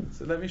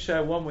 So let me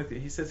share one with you.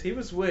 He says he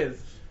was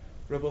with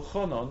Rabbi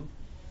Chonon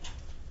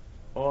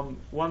on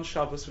one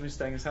Shabbos when he was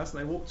staying in his house,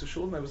 and they walked to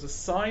shul, and there was a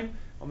sign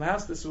on the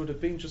house. This would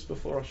have been just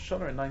before Rosh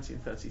Hashanah in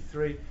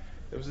 1933.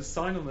 There was a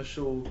sign on the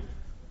shul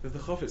that the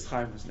Chofetz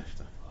Chaim was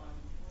nifta.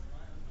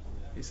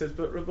 He says,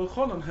 but Rabbi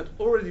Chonon had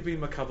already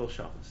been Makabel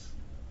Shabbos.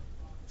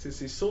 So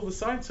he saw the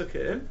sign, took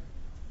it in,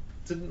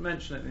 didn't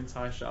mention it the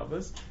entire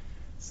Shabbos.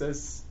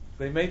 Says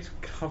they made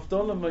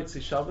Havdalah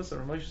Motzi Shabbos,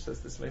 and Rav Moshe says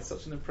this made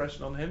such an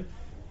impression on him.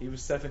 He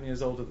was 7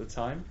 years old at the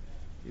time.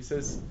 He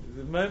says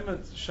the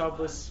moment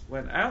Shabbos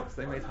went out,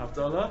 they made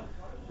Havdalah.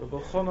 Rabbi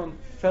Chonon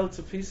fell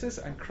to pieces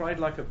and cried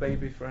like a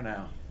baby for an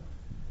hour.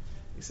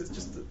 He says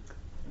just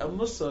a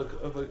musag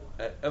of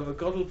a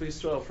Gadol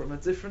B'Yisrael from a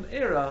different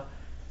era.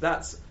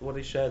 That's what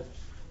he shared.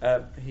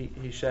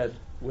 He shared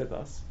with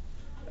us.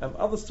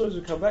 Other stories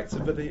we'll come back to,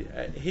 but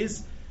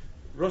his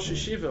Rosh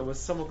Yeshiva was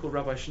someone called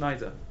Rabbi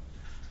Schneider,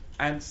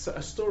 and so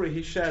a story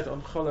he shared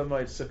on Chol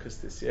HaMoed Sukkos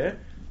this year,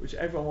 which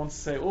everyone wants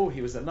to say, oh,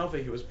 he was a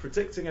Navi, he was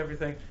predicting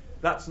everything.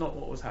 That's not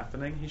what was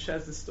happening. He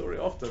shares this story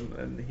often,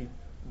 and he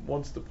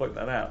wants to point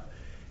that out.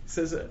 He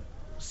says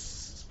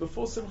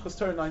before Simchas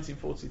Torah in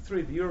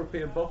 1943, the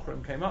European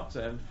Bochrim came up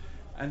to him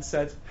and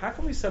said, how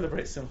can we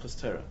celebrate Simchas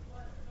Torah?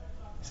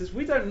 He says,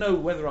 we don't know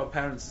whether our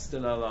parents are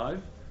still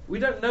alive. We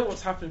don't know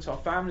what's happening to our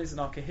families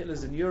and our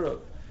kehillas in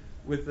Europe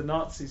with the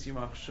Nazis,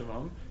 Yimach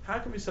Shemam. How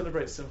can we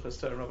celebrate Simchas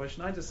Torah? Rabbi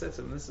Schneider said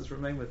to him, and this has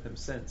remained with him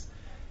since,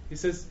 he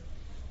says,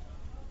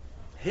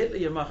 Hitler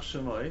Yimach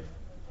Shemoy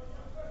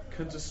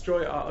can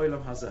destroy our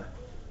Olam Hazeh,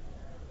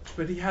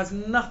 but he has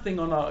nothing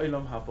on our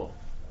Olam Haba.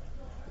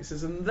 He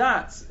says, and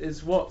that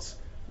is what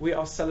we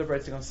are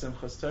celebrating on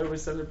Simchas Torah. We're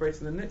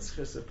celebrating the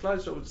Nitzchus of Klal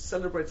Yisrael. We're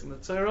celebrating the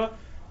Torah.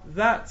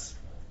 That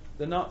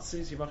the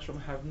Nazis, Yimach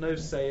Shemam, have no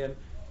say in,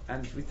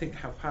 and we think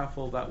how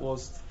powerful that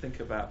was to think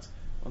about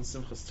on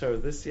Simchas Torah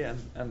this year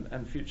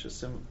and future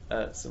Simchas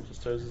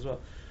Torahs as well.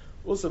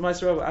 Also,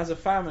 Ma'aser Rabba, as a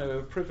family, we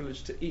were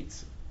privileged to eat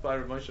by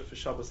Rav Moshe for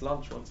Shabbos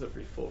lunch once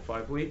every 4 or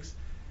 5 weeks.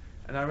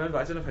 And I remember,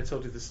 I don't know if I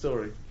told you this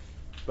story,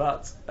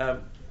 but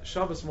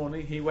Shabbos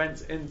morning he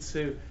went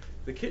into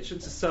the kitchen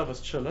to serve us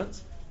cholent.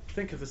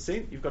 Think of the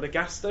scene. You've got a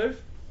gas stove.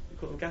 You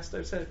call them gas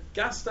stoves. So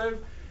gas stove,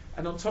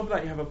 and on top of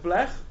that you have a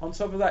blech. On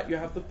top of that you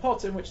have the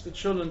pot in which the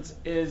cholent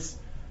is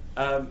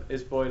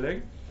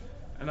boiling.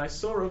 And I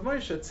saw Rav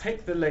Moshe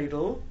take the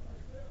ladle.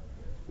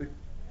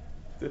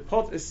 The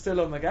pot is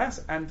still on the gas,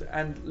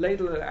 and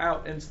ladle it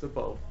out into the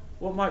bowl.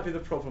 What might be the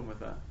problem with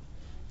that?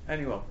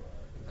 Anyone?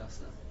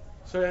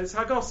 So it's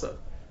Hagasa.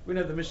 We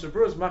know the Mishnah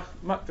Berurah is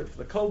makpid for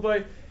the kol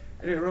boy.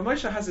 Anyway, Rav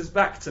Moshe has his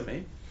back to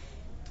me,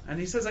 And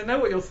he says, I know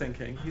what you're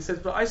thinking. He says,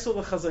 but I saw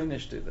the Chazon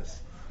Ish do this.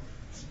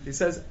 He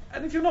says,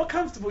 and if you're not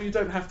comfortable, you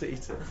don't have to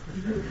eat it.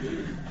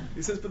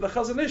 He says, but the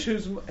Chazon Ish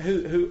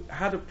who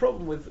had a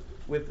problem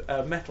with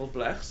metal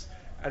blechs,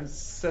 and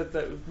said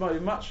that it was a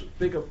much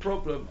bigger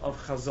problem of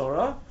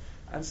Chazorah,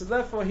 and so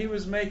therefore he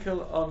was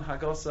Mekel on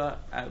Hagosa,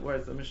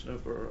 whereas the Mishnah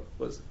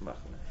was Machane.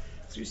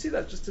 So you see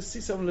that just to see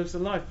someone lives a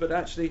life, but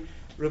actually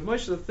Rav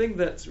Moshe, the thing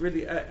that's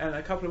really, and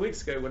a couple of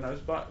weeks ago when I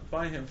was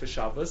by him for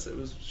Shabbos, it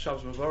was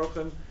Shabbos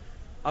Mevorachim,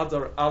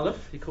 Adar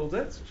Aleph, he called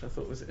it, which I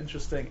thought was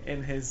interesting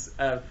in his,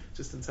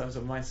 just in terms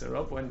of Meiser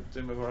Rob, when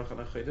doing Mevorach on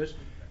a Chodesh.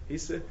 He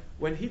said,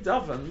 when he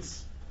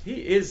davens, he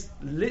is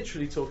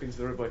literally talking to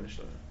the Rebbeim.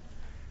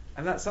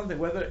 And that's something,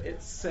 whether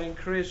it's saying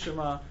Kriya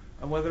Shema,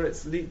 and whether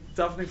it's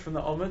davening from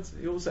the Omid,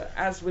 he also,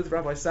 as with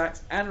Rabbi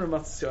Sachs and Rav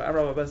Matisyahu and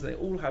Rabbi Bernstein, they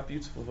all have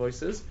beautiful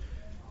voices,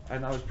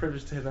 and I was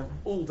privileged to hear them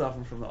all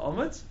daven from the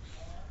Omid.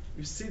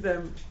 You see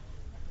them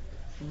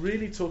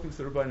really talking to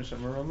the Rebbeim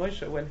Shem. And Rav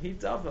Moshe, when he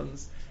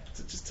davens,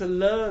 just to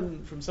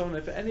learn from someone,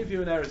 if any of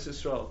you in Eretz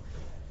Yisrael,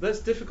 that's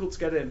difficult to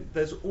get in,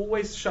 there's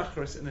always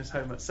Shacharis in his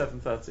home at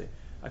 7:30.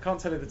 I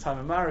can't tell you the time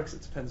of Mara because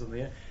it depends on the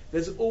year.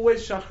 There's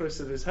always Shacharis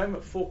at his home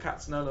at 4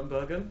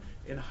 Katzenellenbergen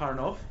in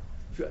Harnov.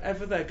 If you're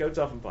ever there, go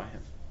daven by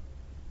him.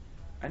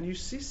 And you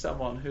see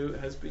someone who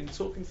has been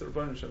talking to the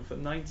Rebbeim Shem for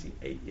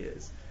 98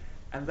 years.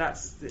 And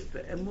that's the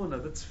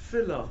emunah, the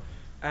tefillah.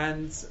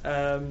 And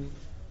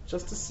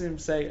just to see him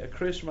say a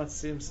Kriya Shema, to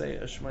see him say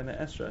a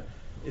Shemona Esra,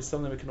 is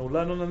something we can all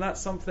learn on. And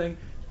that's something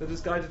that has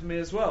guided me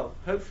as well.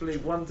 Hopefully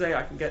one day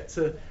I can get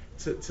to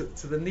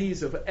the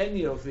knees of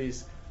any of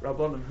these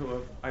Rabbonim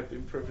who I've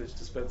been privileged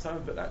to spend time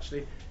with, but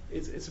actually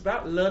it's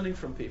about learning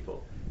from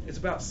people. It's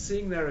about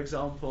seeing their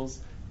examples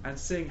and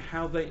seeing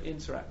how they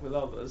interact with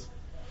others.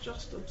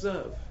 Just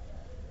observe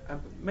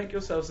and make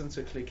yourselves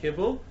into a Kli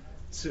Kibbul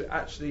to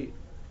actually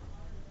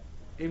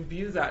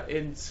imbue that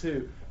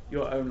into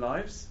your own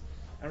lives.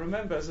 And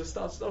remember, as I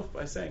started off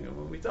by saying, and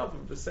when we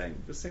daven, we're saying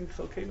V'sing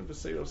Chalkeinu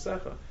B'Seir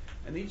Yosecha,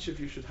 and each of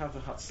you should have the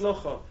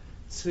Hatzlocha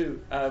to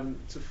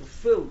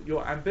fulfill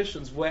your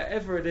ambitions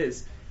wherever it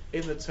is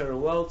in the Torah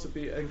world, to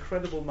be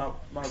incredible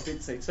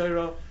Marbitei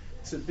Torah,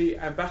 to be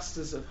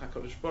ambassadors of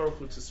HaKadosh Baruch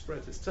Hu, to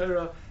spread His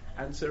Torah,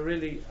 and to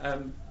really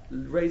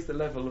raise the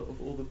level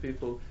of all the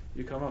people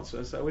you come up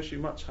to. So I wish you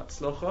much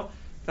Hatzlocha.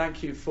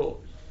 Thank you for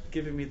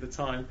giving me the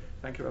time.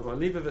 Thank you, Rabbi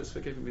Leibovitz, for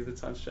giving me the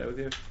time to share with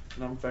you,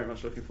 and I'm very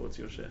much looking forward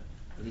to your share.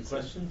 Any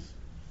questions?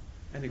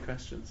 Any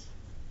questions?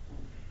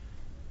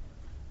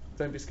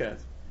 Don't be scared.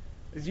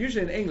 It's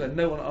usually in England,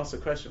 no one asks a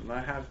question.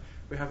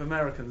 We have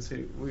Americans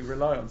who we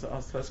rely on to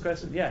ask the first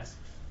question. Yes?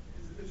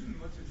 Isn't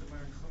Muslims that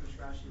learn Chumash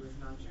Rashi with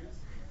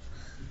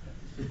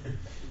non-Jews?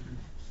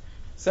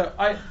 So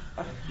I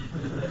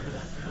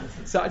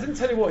didn't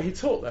tell you what he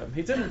taught them.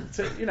 He didn't.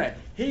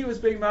 He was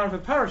being Marav a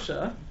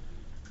parasha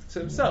to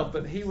himself,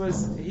 but he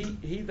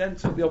then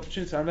took the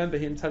opportunity. I remember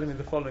him telling me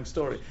the following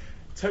story.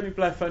 Tony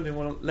Blair phoned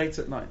him late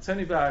at night.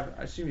 Tony Blair,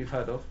 I assume you've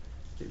heard of.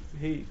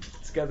 He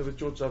together with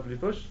George W.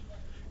 Bush.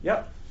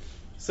 Yep.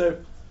 So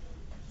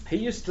he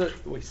used to,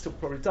 he still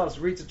probably does,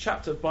 read a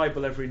chapter of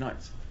Bible every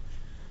night.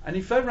 And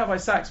he phoned Rabbi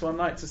Sachs one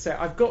night to say,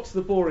 I've got to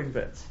the boring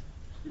bit.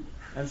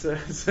 And so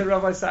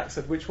Rabbi Sachs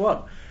said, which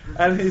one?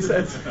 And he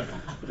said,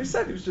 he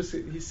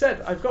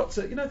said, I've got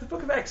to, the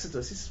book of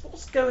Exodus. He says,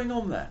 what's going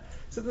on there?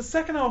 So the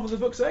second half of the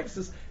book of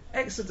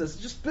Exodus,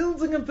 just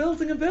building and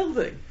building and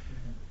building.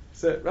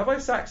 So Rabbi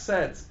Sachs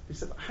said,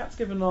 I had to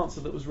give an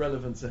answer that was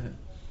relevant to him.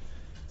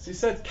 So he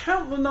said,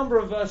 count the number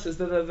of verses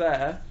that are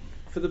there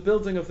for the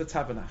building of the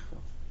tabernacle.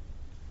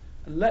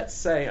 And let's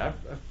say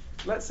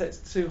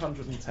it's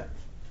 210.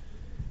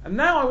 And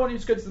now I want you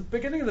to go to the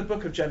beginning of the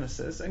book of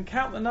Genesis and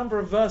count the number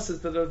of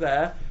verses that are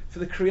there for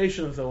the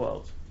creation of the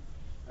world.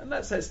 And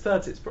let's say it's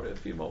 30, it's probably a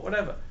few more,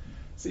 whatever.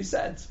 So he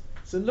said,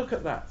 so look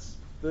at that.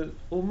 The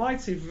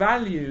Almighty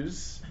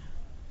values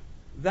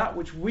that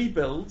which we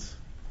build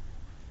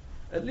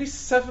at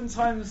least 7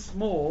 times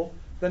more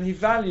than He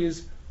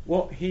values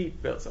what He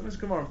built. I mean, it's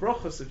Gemara in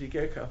Brochos of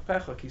Yigeka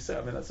Pecha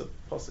Kiseh. I mean, that's a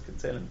pasuk in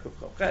Tehillim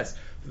Kuf Ches.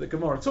 The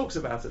Gemara talks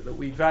about it, that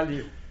we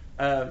value,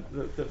 that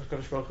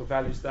HaKadosh Baruch Hu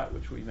values that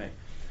which we make.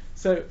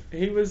 So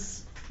he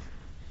was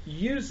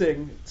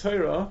using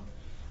Torah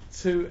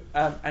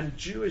and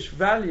Jewish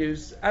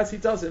values, as he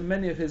does in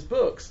many of his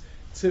books,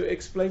 to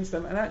explain to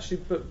them, and actually,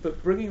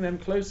 but bringing them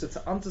closer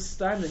to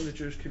understanding the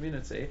Jewish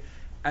community.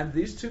 And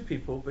these two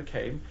people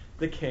became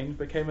an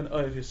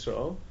Ohev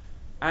Yisrael,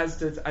 as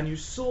did, and you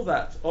saw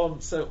that on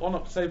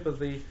October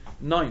the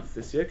 9th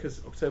this year,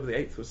 because October the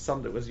 8th was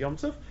Sunday, was Yom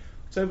Tov.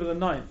 October the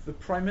 9th, the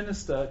Prime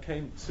Minister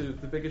came to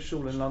the biggest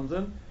shul in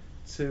London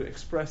to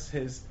express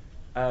his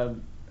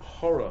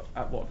horror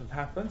at what had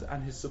happened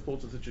and his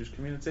support of the Jewish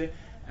community,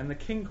 and the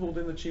king called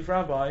in the chief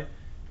rabbi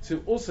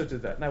to also do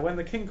that. Now, when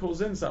the king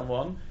calls in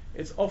someone,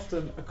 it's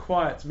often a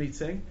quiet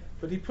meeting,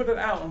 but he put it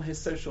out on his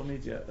social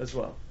media as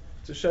well,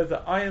 to show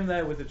that I am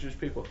there with the Jewish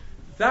people.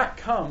 That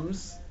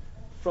comes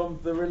from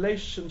the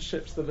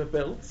relationships that are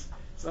built.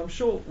 So I'm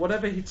sure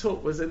whatever he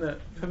taught was in a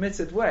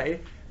permitted way,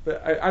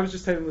 but I was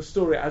just telling the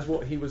story as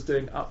what he was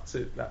doing up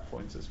to that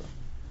point as well.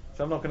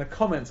 So I'm not going to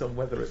comment on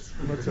whether it's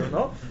mutter or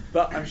not,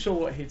 but I'm sure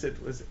what he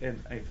did was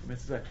in a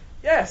permitted way.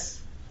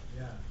 Yes?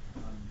 Yeah,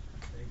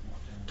 thank you.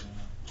 And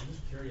I'm just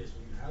curious,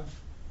 when you have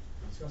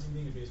discussing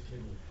being a base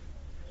cable,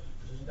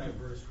 there's such a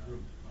diverse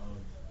group of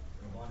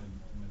Rabbanim,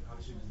 and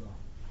obviously there's the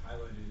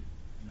highlighted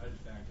united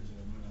factors that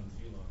are running on the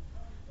Tefillah,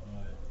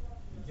 but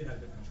we did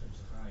have different trips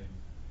to Chaim.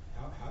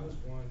 How does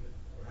one,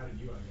 or how did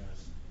you, I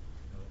guess,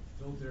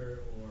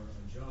 filter or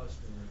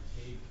adjust or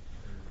take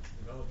or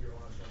develop your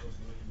own struggles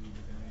knowingly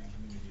within a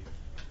community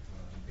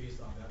based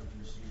off that what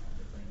you receive from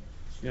different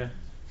students? Yeah.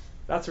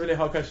 That's a really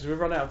hard question. We've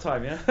run out of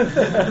time, yeah?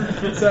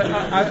 So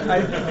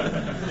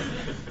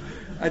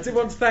I did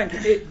want to thank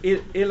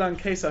Ilan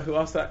Kesa who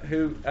asked that,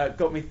 who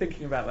got me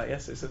thinking about that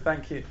yesterday. So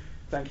thank you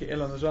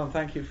Ilan as well, and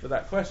thank you for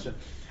that question.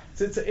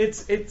 So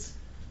it's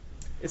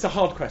a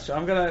hard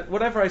question.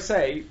 Whatever I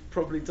say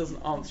probably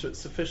doesn't answer it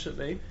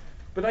sufficiently,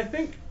 but I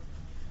think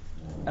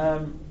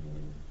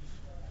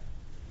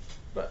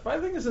but I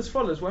think it's as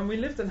follows. When we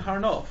lived in Har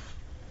Nof,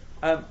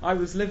 I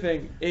was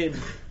living in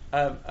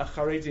a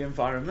Haredi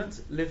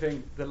environment,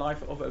 living the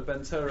life of a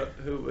Ben Torah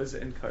who was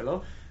in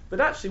Kollel.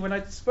 But actually, when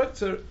I spoke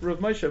to Rav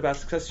Moshe about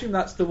it, because I assume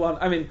that's the one.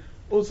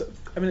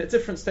 At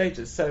different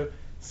stages. So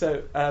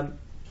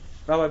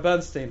Rabbi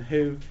Bernstein,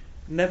 who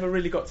never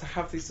really got to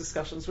have these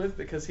discussions with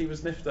because he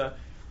was nifta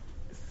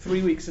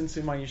 3 weeks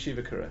into my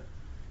yeshiva career.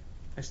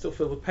 I still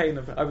feel the pain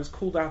of it. I was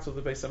called out of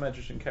the Beis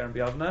HaMedrash in Keren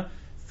B'Yavneh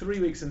 3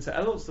 weeks into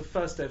Elul. It's the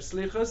first day of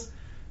Slichas,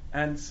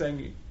 and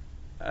saying,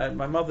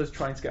 my mother's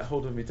trying to get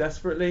hold of me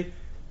desperately.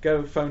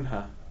 Go phone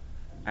her.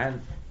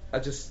 And I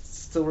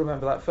just still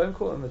remember that phone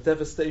call and the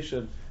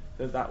devastation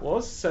that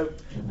was. So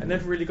I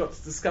never really got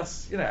to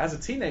discuss, as a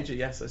teenager,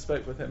 yes, I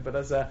spoke with him, but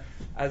as a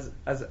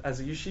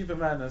yeshiva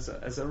man,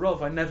 as a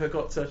Rav, I never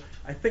got to.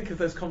 I think of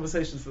those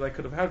conversations that I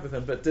could have had with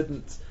him, but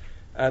didn't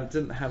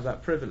have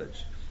that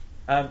privilege.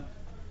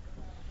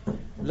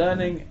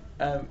 Learning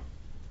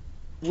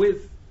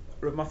with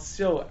Rav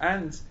Matisyahu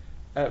and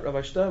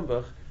Rabbi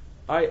Shternbuch,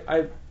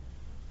 I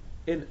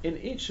in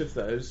each of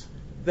those,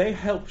 they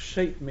help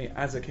shape me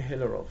as a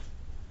Kehillah Rav.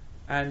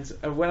 And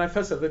when I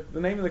first said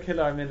the name of the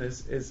Kehillah I'm in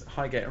is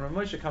Highgate, and Rav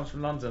Moshe comes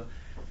from London.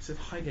 He said,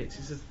 Highgate,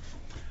 he says,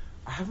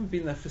 I haven't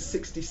been there for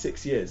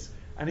 66 years.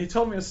 And he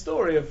told me a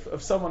story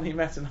of someone he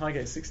met in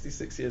Highgate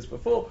 66 years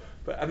before,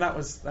 and that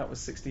was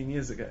 16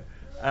 years ago.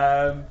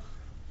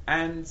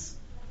 And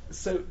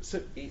so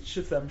each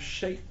of them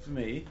shaped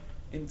me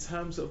in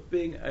terms of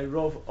being a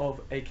Rav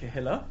of a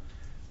Kehillah.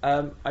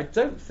 I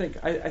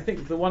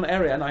think the one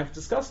area, and I've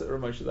discussed it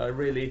with Rav Moshe,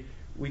 that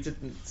we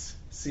didn't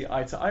see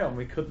eye to eye on.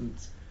 We couldn't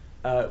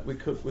work.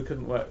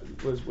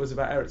 Was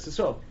about Eretz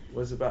Yisrael.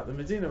 Was about the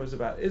Medina. Was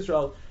about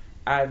Israel,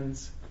 and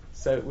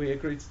so we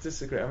agreed to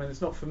disagree. I mean,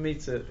 it's not for me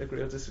to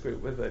agree or disagree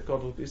with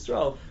God of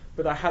Israel,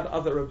 but I had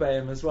other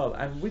Rebbeim as well,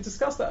 and we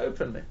discussed that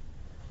openly.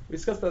 We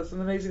discussed that. It's an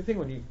amazing thing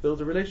when you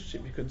build a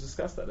relationship. You can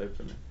discuss that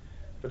openly.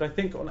 But I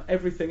think on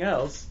everything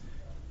else,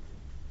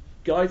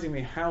 guiding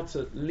me how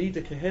to lead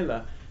a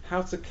Kehillah,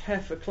 how to care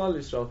for Klal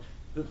Yisrael,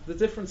 the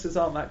differences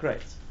aren't that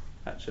great,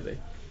 actually.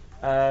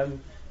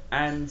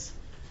 And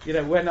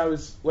when I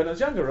was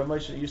younger, Rav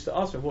Moshe used to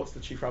ask me, "What's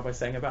the chief rabbi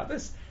saying about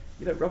this?"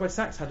 Rabbi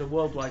Sachs had a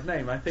worldwide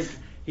name. I think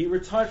he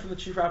retired from the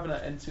chief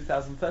rabbinate in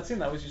 2013.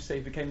 That was, you say,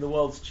 he became the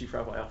world's chief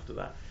rabbi after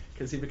that,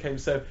 because he became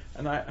so.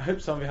 And I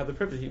hope some of you had the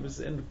privilege. He was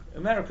in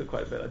America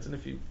quite a bit. I don't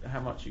know how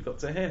much you got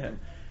to hear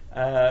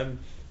him.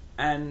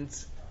 And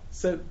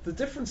so the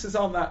differences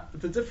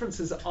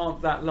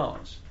aren't that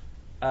large.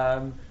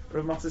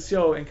 Rav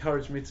Matisyahu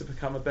encouraged me to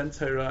become a Ben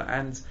Torah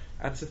and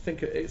to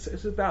think.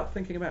 It's about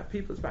thinking about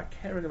people. It's about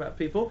caring about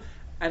people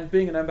and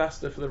being an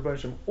ambassador for the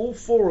Rebbeim. All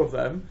four of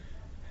them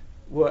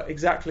were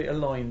exactly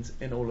aligned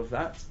in all of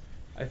that.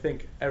 I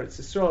think Eretz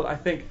Yisrael. I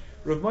think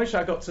Rav Moshe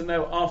I got to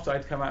know after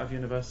I'd come out of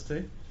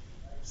university,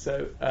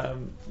 so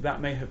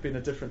that may have been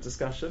a different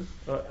discussion.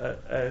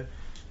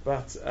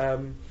 But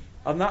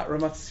on that,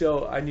 Rav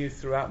Matisyahu I knew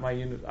throughout my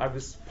I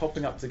was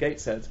popping up to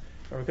Gateshead.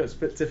 It's a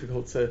bit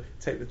difficult to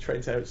take the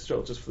train to Eretz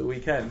Yisrael just for the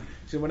weekend.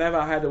 So whenever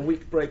I had a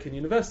week break in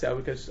university, I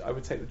would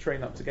take the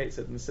train up to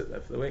Gateshead and sit there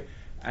for the week.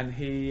 And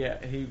he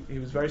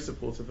was very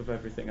supportive of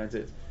everything I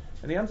did.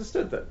 And he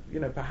understood that,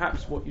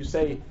 perhaps what you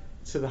say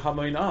to the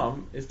Hamoin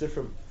Am is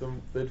different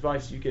from the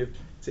advice you give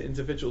to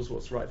individuals,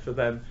 what's right for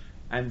them.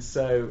 And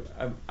so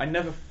I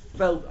never,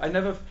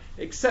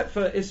 except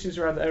for issues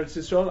around Eretz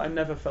Yisrael, I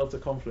never felt a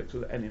conflict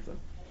with any of them.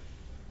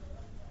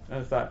 None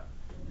of that.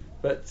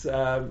 But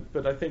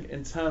I think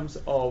in terms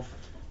of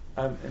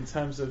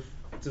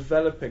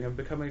developing and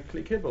becoming a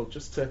Kli Kibble,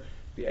 just to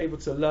be able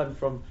to learn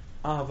from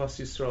Ahavas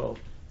Yisrael,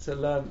 to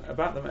learn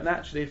about them, and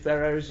actually, if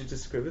there are areas you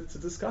disagree with, to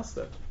discuss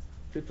them.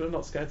 People are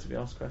not scared to be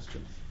asked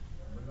questions.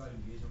 What about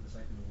engagement with the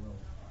secular world?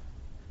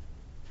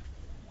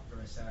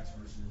 Rabbi Sachs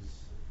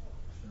versus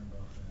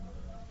Shternbuch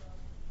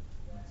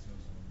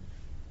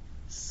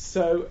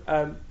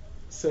and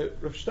So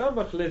Rav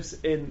Shternbuch lives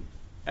in.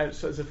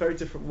 So it's a very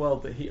different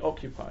world that he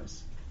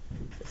occupies.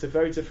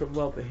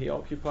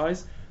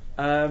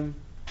 And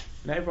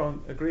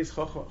everyone agrees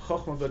Chochma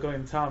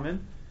V'Goyim Talmin,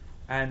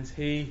 and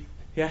he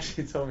he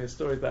actually told me a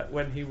story that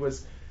when he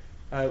was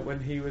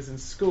in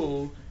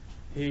school,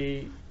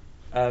 he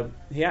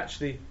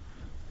actually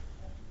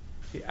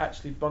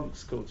bunked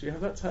school. Do you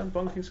have that term,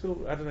 bunking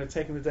school? I don't know,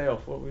 taking the day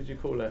off. What would you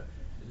call it?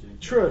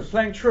 Truant,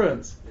 playing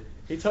truant.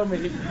 He told me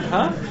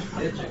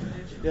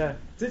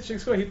ditching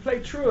school. He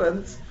played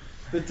truant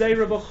the day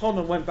Rabbi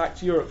Chonon went back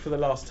to Europe for the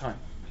last time.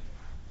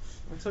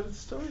 I told you the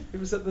story. He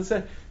was at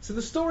so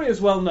the story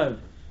is well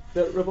known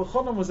that Rabbi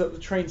Chonon was at the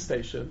train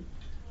station,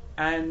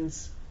 and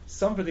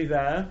somebody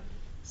there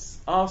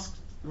asked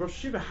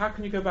Rosh Hashiva, "How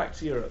can you go back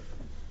to Europe?"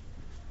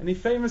 And he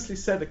famously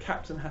said, "The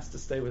captain has to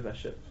stay with their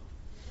ship."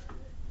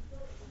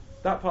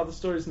 That part of the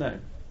story is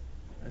known.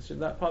 Actually,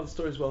 that part of the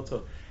story is well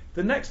told.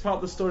 The next part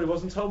of the story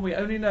wasn't told. We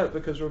only know it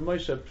because Rav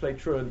Moshe played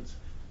truant,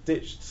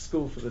 ditched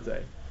school for the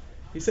day.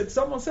 He said,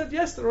 someone said,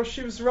 yes, the Rosh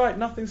Hashiva's right,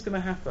 nothing's going to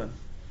happen.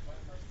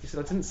 He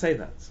said, I didn't say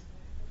that.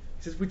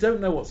 He says, we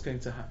don't know what's going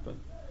to happen.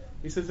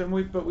 He says,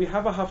 but we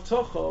have a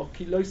havtocha,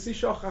 ki lo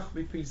sishochach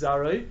mipi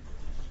zarei.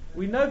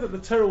 We know that the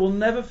Torah will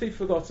never be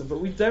forgotten, but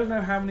we don't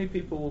know how many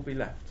people will be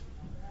left.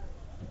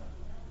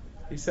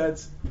 He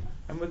said,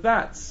 and with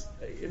that,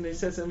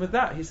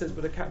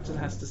 but a captain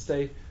has to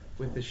stay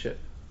with the ship.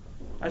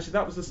 Actually,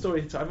 that was the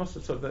story. I must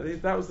have told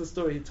that was the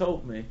story he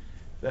told me.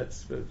 But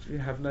he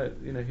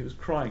was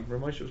crying.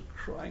 Rav Moshe was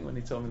crying when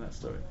he told me that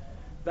story.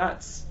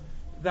 But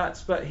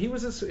he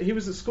was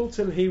at school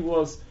till he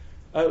was.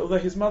 Although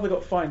his mother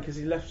got fined because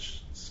he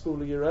left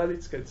school a year early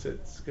to go to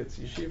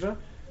yeshiva.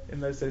 In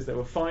those days, there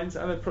were fines,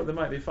 and there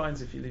might be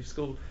fines if you leave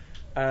school.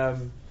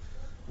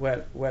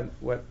 When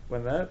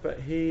there, but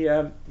he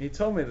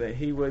told me that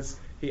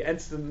he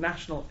entered a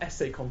national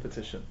essay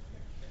competition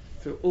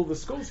through all the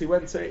schools. He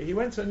went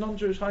to a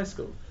non-Jewish high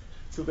school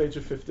till the age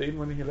of 15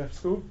 when he left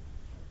school,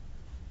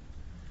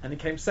 and he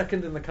came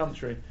second in the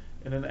country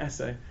in an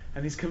essay.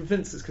 And he's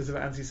convinced it's because of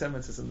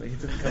anti-Semitism that he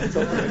didn't come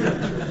top of the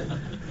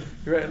country.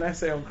 He wrote an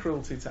essay on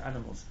cruelty to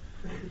animals.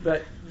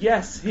 But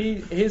yes,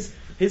 his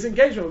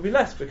engagement will be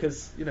less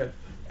because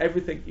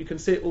everything you can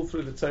see it all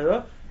through the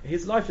Torah.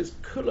 His life is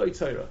kuloi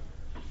Torah.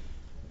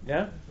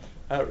 Yeah,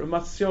 Rav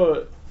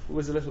Matisyahu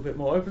was a little bit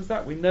more open to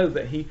that. We know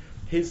that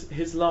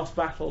his last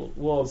battle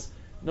was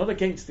not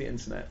against the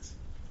internet,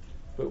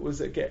 but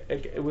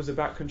it was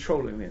about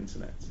controlling the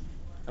internet.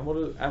 And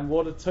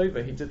what a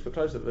tova he did for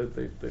closure.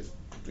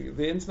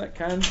 The internet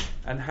can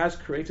and has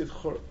created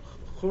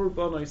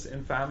churbanos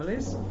in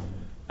families,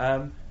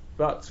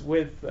 but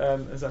with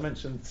as I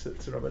mentioned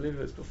to Rabbi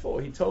Leibovitz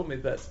before, he told me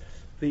that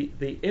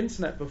the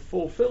internet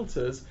before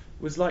filters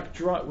was like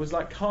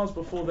cars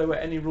before there were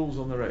any rules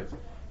on the road.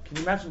 Can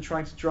you imagine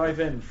trying to drive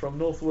in from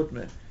North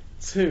Woodmere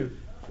to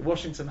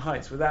Washington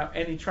Heights without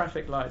any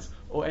traffic lights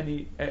or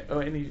any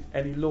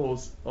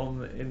laws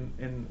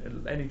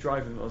in any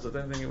driving laws? I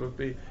don't think it would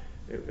be.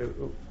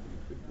 You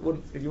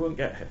wouldn't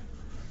get here.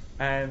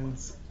 And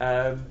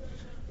but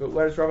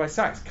whereas Rabbi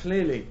Sachs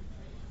clearly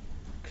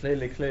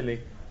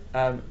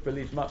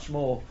believed much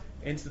more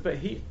into but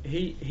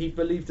he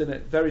believed in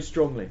it very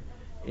strongly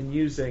in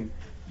using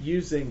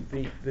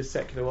the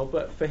secular world.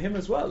 But for him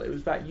as well, it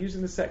was about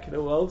using the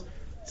secular world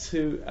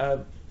to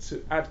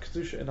add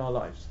kedusha in our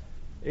lives.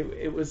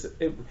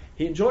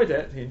 He enjoyed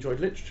it. He enjoyed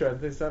literature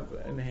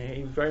and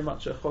he very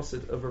much a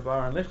chassid of Rav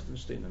Aaron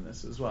Lichtenstein in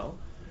this as well.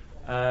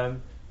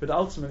 But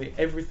ultimately,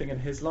 everything in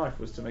his life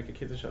was to make a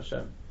kiddush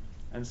Hashem,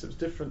 and so it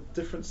was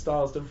different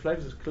styles, different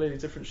flavors. There's clearly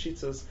different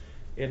shitas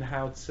in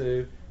how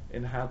to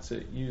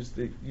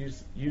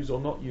use or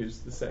not use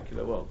the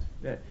secular world.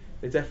 Yeah,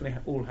 they definitely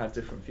all have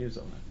different views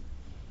on that.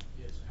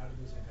 Yes. How do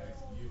those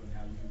impact you, and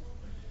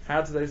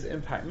how do those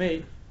impact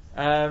me?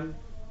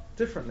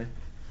 Differently.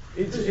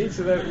 Each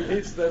of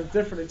them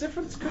differently.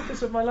 Different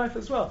scriptures of my life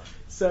as well.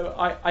 So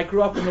I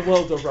grew up in the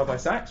world of Rabbi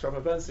Sachs, Rabbi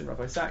Bernstein.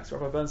 Rabbi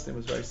Bernstein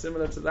was very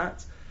similar to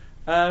that.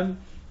 And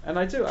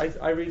I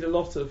read a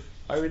lot of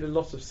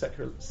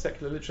secular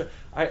literature.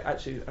 I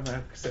say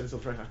this all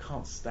very. I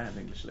can't stand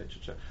English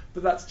literature,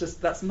 but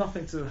that's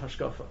nothing to the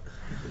hashkafa.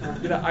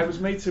 I was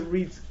made to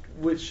read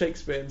with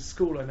Shakespeare in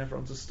school. I never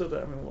understood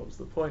it. I mean, what was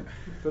the point?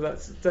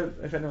 But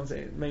if anyone's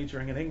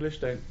majoring in English,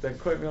 don't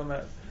quote me on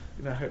that.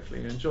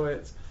 Hopefully you enjoy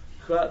it.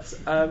 But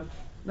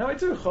no, I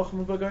do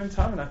Chochmah B'Goyim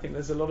Tam, and I think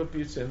there's a lot of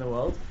beauty in the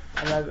world.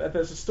 And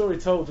there's a story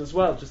told as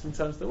well, just in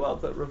terms of the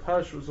world, that Rav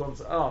Hirsch was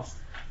once asked.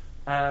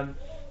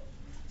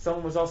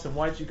 Someone was asking,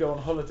 why did you go on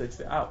holiday to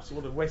the Alps?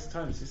 What a waste of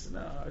time. He said,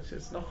 no,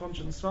 it's not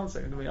 120.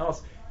 And we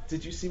asked,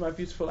 did you see my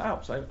beautiful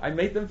Alps? I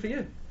made them for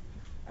you.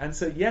 And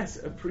so, yes,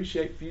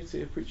 appreciate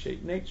beauty,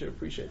 appreciate nature,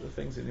 appreciate the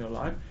things in your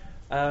life.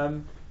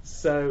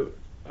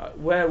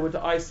 Where would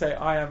I say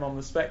I am on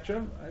the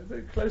spectrum? I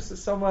think close to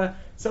somewhere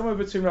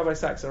between Rabbi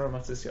Sachs and Rav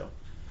Matisyahu.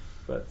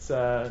 But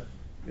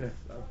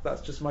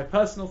that's just my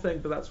personal thing.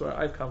 But that's where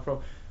I've come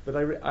from. But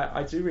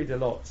I do read a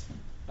lot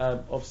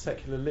of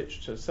secular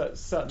literature.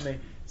 Certainly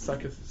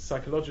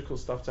psychological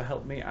stuff to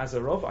help me as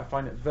a Rav. I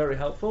find it very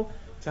helpful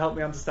to help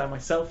me understand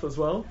myself as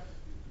well.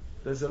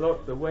 There's a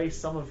lot the way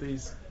some of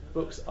these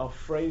books are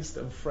phrased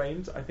and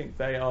framed, I think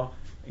they are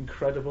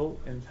incredible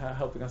in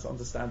helping us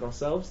understand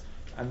ourselves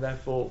and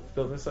therefore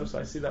build this up. So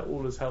I see that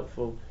all as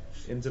helpful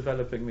in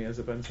developing me as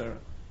a Ben Torah.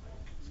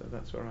 So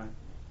that's where I am.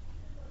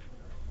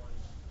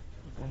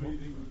 What do you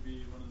think would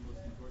be one of the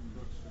most important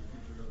books for a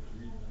future to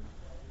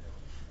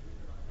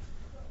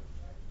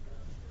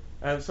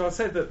read? So I'll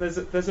say that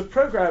there's a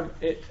program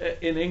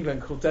in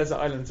England called Desert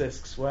Island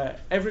Discs where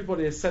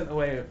everybody is sent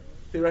away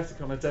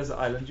theoretically on a desert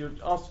island. You're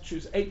asked to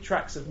choose 8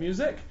 tracks of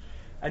music,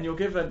 and you're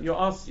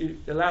allowed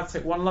to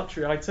take one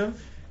luxury item,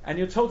 and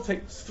you're told to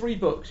take 3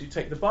 books. You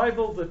take the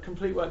Bible, the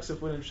complete works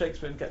of William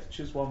Shakespeare, and get to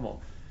choose one more.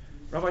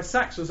 Rabbi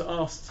Sachs was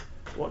asked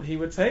what he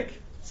would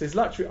take. So his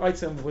luxury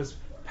item was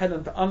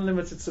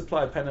unlimited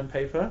supply of pen and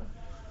paper,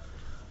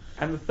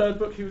 and the 3rd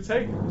book he would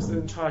take was the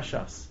entire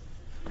Shas.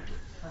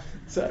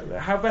 So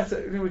how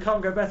better? We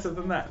can't go better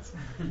than that.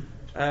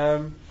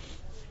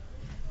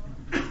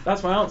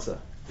 That's my answer.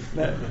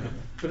 No.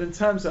 But in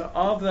terms of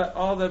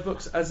are there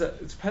books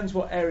it depends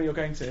what area you're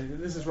going to.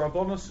 This is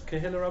Rabbonos,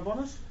 Kehillah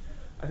Rabbonos.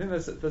 I think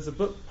there's a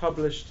book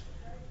published.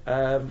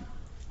 Rabbi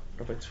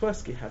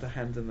Twersky had a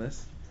hand in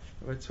this.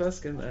 Rabbi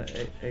Twersky and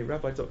a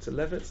Rabbi Dr.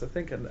 Levitz, I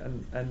think,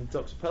 and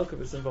Dr.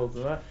 Pelkovitz involved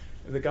in that.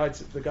 The guide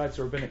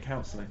to rabbinic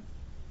counselling.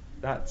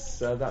 That's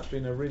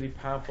been a really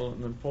powerful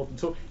and important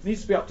tool. It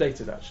needs to be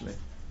updated actually,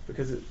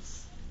 because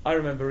I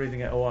remember reading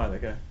it a while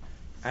ago,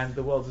 and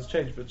the world has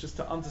changed. But just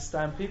to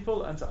understand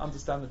people and to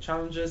understand the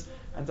challenges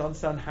and to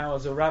understand how,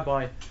 as a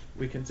rabbi,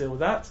 we can deal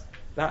with that.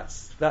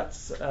 That's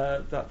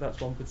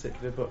one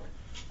particular book.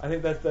 I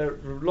think that there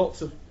are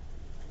lots of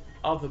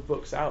other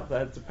books out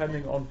there,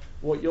 depending on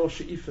what your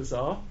she'ifas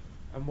are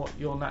and what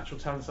your natural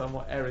talents are and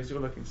what areas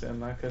you're looking to.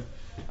 And I could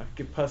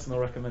give personal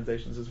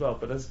recommendations as well.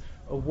 But as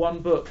a one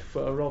book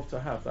for a Rav to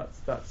have,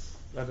 that's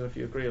I don't know if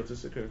you agree or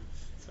disagree.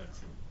 It's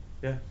excellent.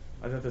 Yeah,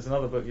 I don't know if there's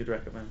another book you'd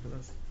recommend for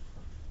this.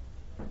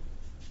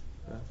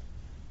 Yeah.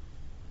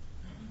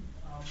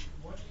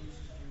 What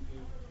cases do you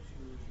give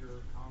to your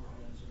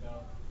congregants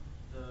about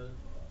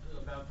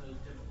the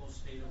difficult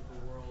state of the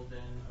world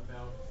and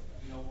about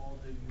all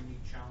the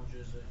unique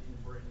challenges in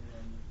Britain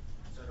and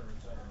et cetera,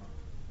 et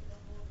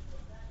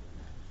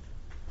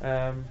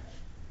cetera?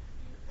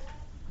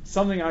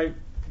 Something I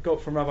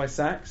got from Rabbi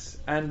Sachs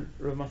and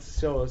Rav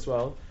Matisyahu as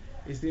well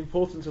is the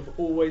importance of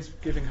always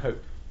giving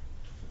hope.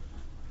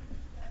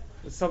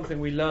 It's something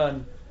you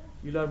learn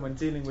when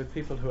dealing with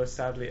people who are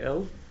sadly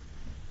ill.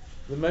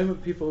 The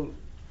moment people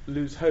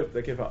lose hope,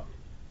 they give up.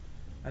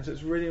 And so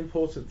it's really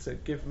important to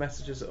give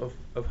messages of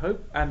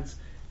hope and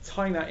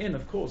tying that in,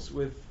 of course,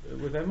 with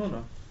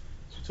emunah.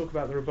 So we talk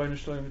about the Rebbeim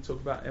Shalom, we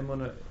talk about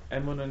emunah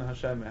in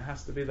Hashem. It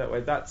has to be that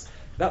way. That's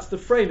the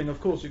framing.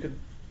 Of course, you could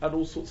add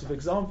all sorts of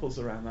examples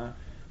around that,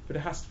 but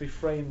it has to be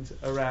framed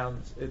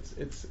around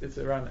it's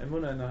around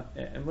emunah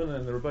and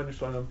the Rebbeim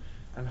Shalom,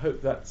 and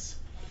hope that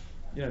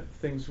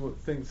things will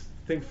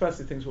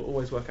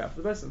always work out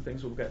for the best and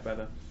things will get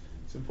better.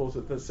 It's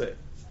important. That's it.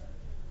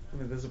 I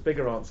mean, there's a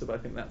bigger answer, but I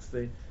think that's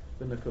the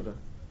nakuda.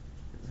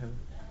 Thank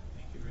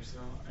you,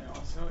 Priscilla. And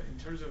also,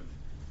 in terms of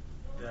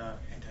the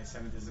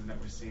anti-Semitism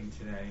that we're seeing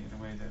today in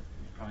a way that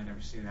we've probably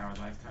never seen in our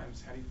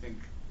lifetimes, how do you think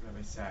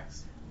Rabbi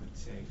Sachs would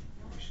say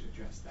we should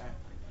address that?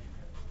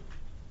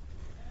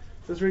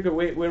 So it's really good.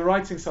 We're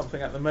writing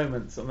something at the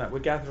moment on that. We're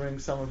gathering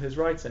some of his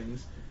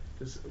writings,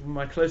 because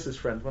my closest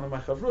friend, one of my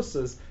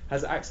chavrusas,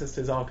 has access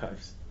to his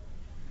archives.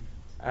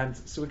 And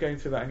so we're going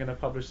through that. I'm going to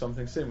publish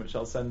something soon, which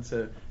I'll send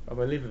to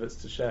Rabbi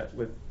Leibovitz to share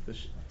with the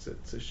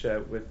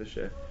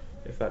Shiur.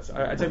 If that's,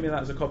 I don't mean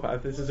that as a cop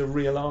out. This is a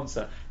real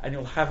answer, and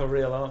you'll have a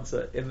real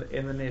answer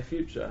in the near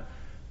future,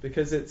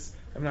 because it's.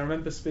 I mean, I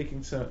remember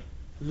speaking to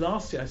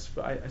last year.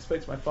 I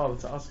spoke to my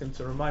father to ask him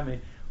to remind me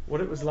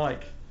what it was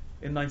like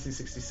in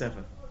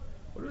 1967,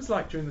 what it was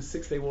like during the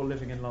 6-Day War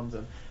living in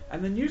London,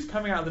 and the news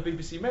coming out of the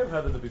BBC. You may have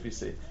heard of the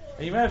BBC,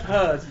 and you may have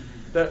heard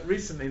that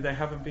recently they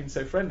haven't been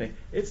so friendly.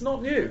 It's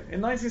not new.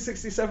 In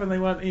 1967 they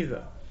weren't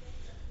either.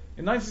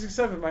 In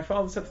 1967, my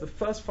father said for the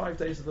first 5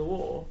 days of the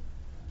war,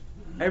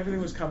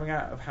 everything was coming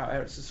out of how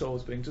Eretz Yisrael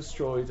was being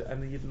destroyed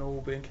and the Yidden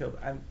all being killed.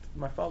 And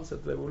my father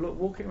said they were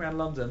walking around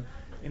London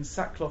in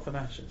sackcloth and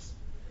ashes.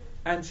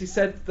 And he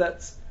said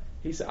that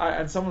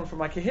and someone from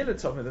my Kehillah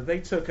told me that they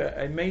took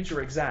a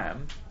major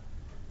exam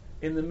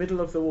in the middle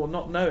of the war,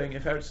 not knowing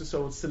if Eretz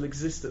Yisrael would still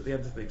exist at the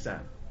end of the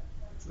exam.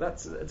 So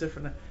that's a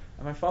different.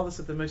 And my father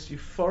said the most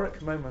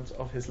euphoric moment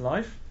of his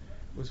life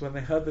was when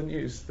they heard the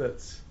news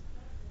that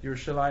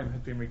Yerushalayim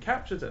had been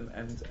recaptured and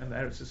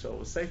Eretz Yisrael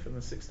was safe and the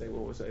 6-Day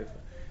War was over.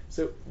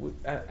 So,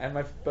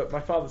 but my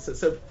father said,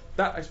 so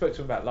that I spoke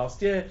to him about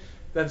last year,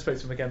 then spoke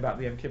to him again about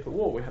the Yom Kippur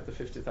War. We had the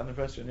 50th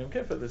anniversary of Yom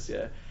Kippur this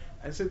year.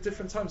 And so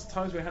different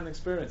times we had an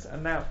experience,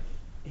 and now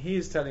he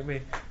is telling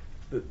me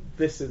that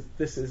this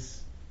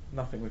is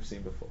nothing we've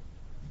seen before.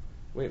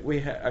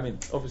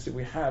 Obviously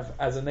we have,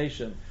 as a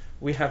nation,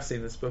 we have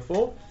seen this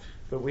before,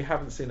 but we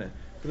haven't seen it.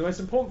 But the most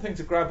important thing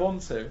to grab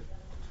onto,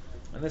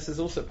 and this is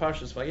also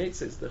Parshas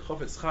Vayetzis, the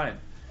Chofetz Chaim,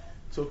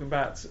 talking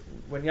about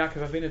when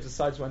Yaakov Avinu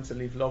decides when to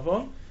leave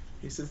Lovon.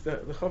 He says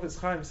that the Chofetz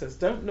Chaim says,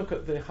 don't look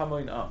at the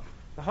Hamoin up,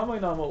 The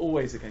Hamoinam are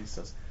always against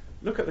us.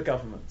 Look at the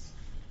government.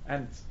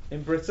 And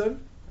in Britain,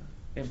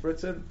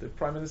 the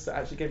Prime Minister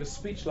actually gave a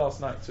speech last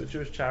night to a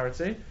Jewish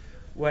charity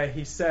where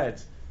he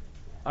said,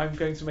 I'm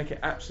going to make it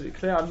absolutely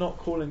clear, I'm not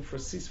calling for a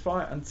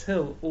ceasefire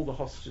until all the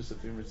hostages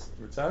have been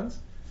returned.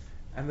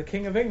 And the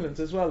King of England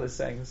as well is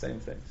saying the same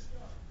things.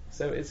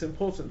 So it's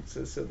important.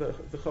 So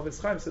the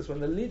Chavetz Chaim says when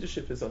the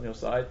leadership is on your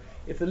side,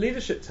 if the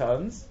leadership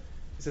turns,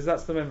 he says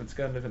that's the moment to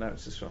go and live in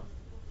Eretz Yisrael.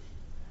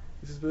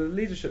 He says, but the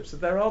leadership, so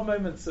there are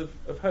moments of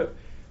hope.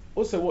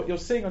 Also, what you're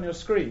seeing on your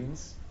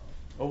screens,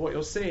 or what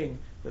you're seeing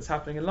that's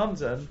happening in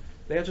London,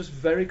 they are just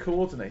very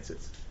coordinated.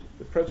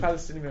 The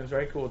pro-Palestinian movement is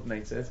very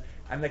coordinated,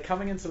 and they're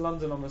coming into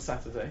London on a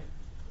Saturday,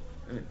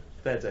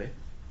 their day.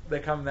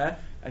 They're coming there,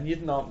 and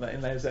Yidden aren't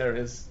in those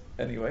areas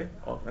anyway,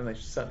 and they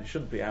certainly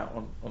shouldn't be out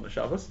on the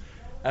Shabbos,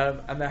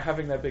 and they're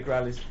having their big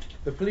rallies.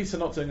 The police are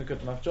not doing a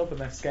good enough job, and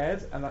they're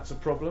scared, and that's a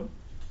problem.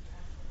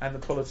 And the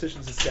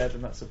politicians are scared,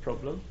 and that's a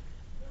problem.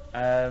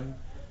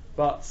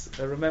 But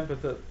remember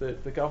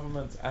that the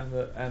government and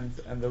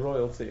the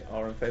royalty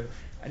are in favour.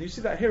 And you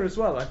see that here as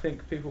well. I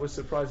think people were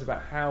surprised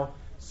about how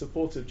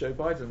supportive Joe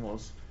Biden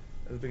was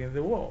at the beginning of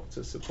the war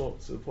to support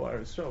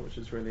Eretz Yisrael, which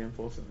is really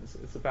important.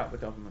 It's about the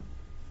government.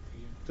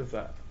 If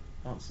that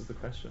answers the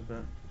question,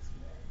 but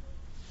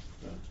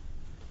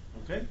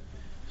okay.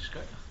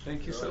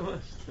 Thank you so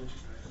much.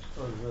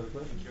 Thank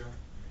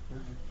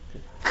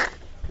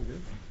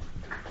you.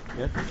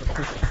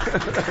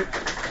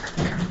 Yeah.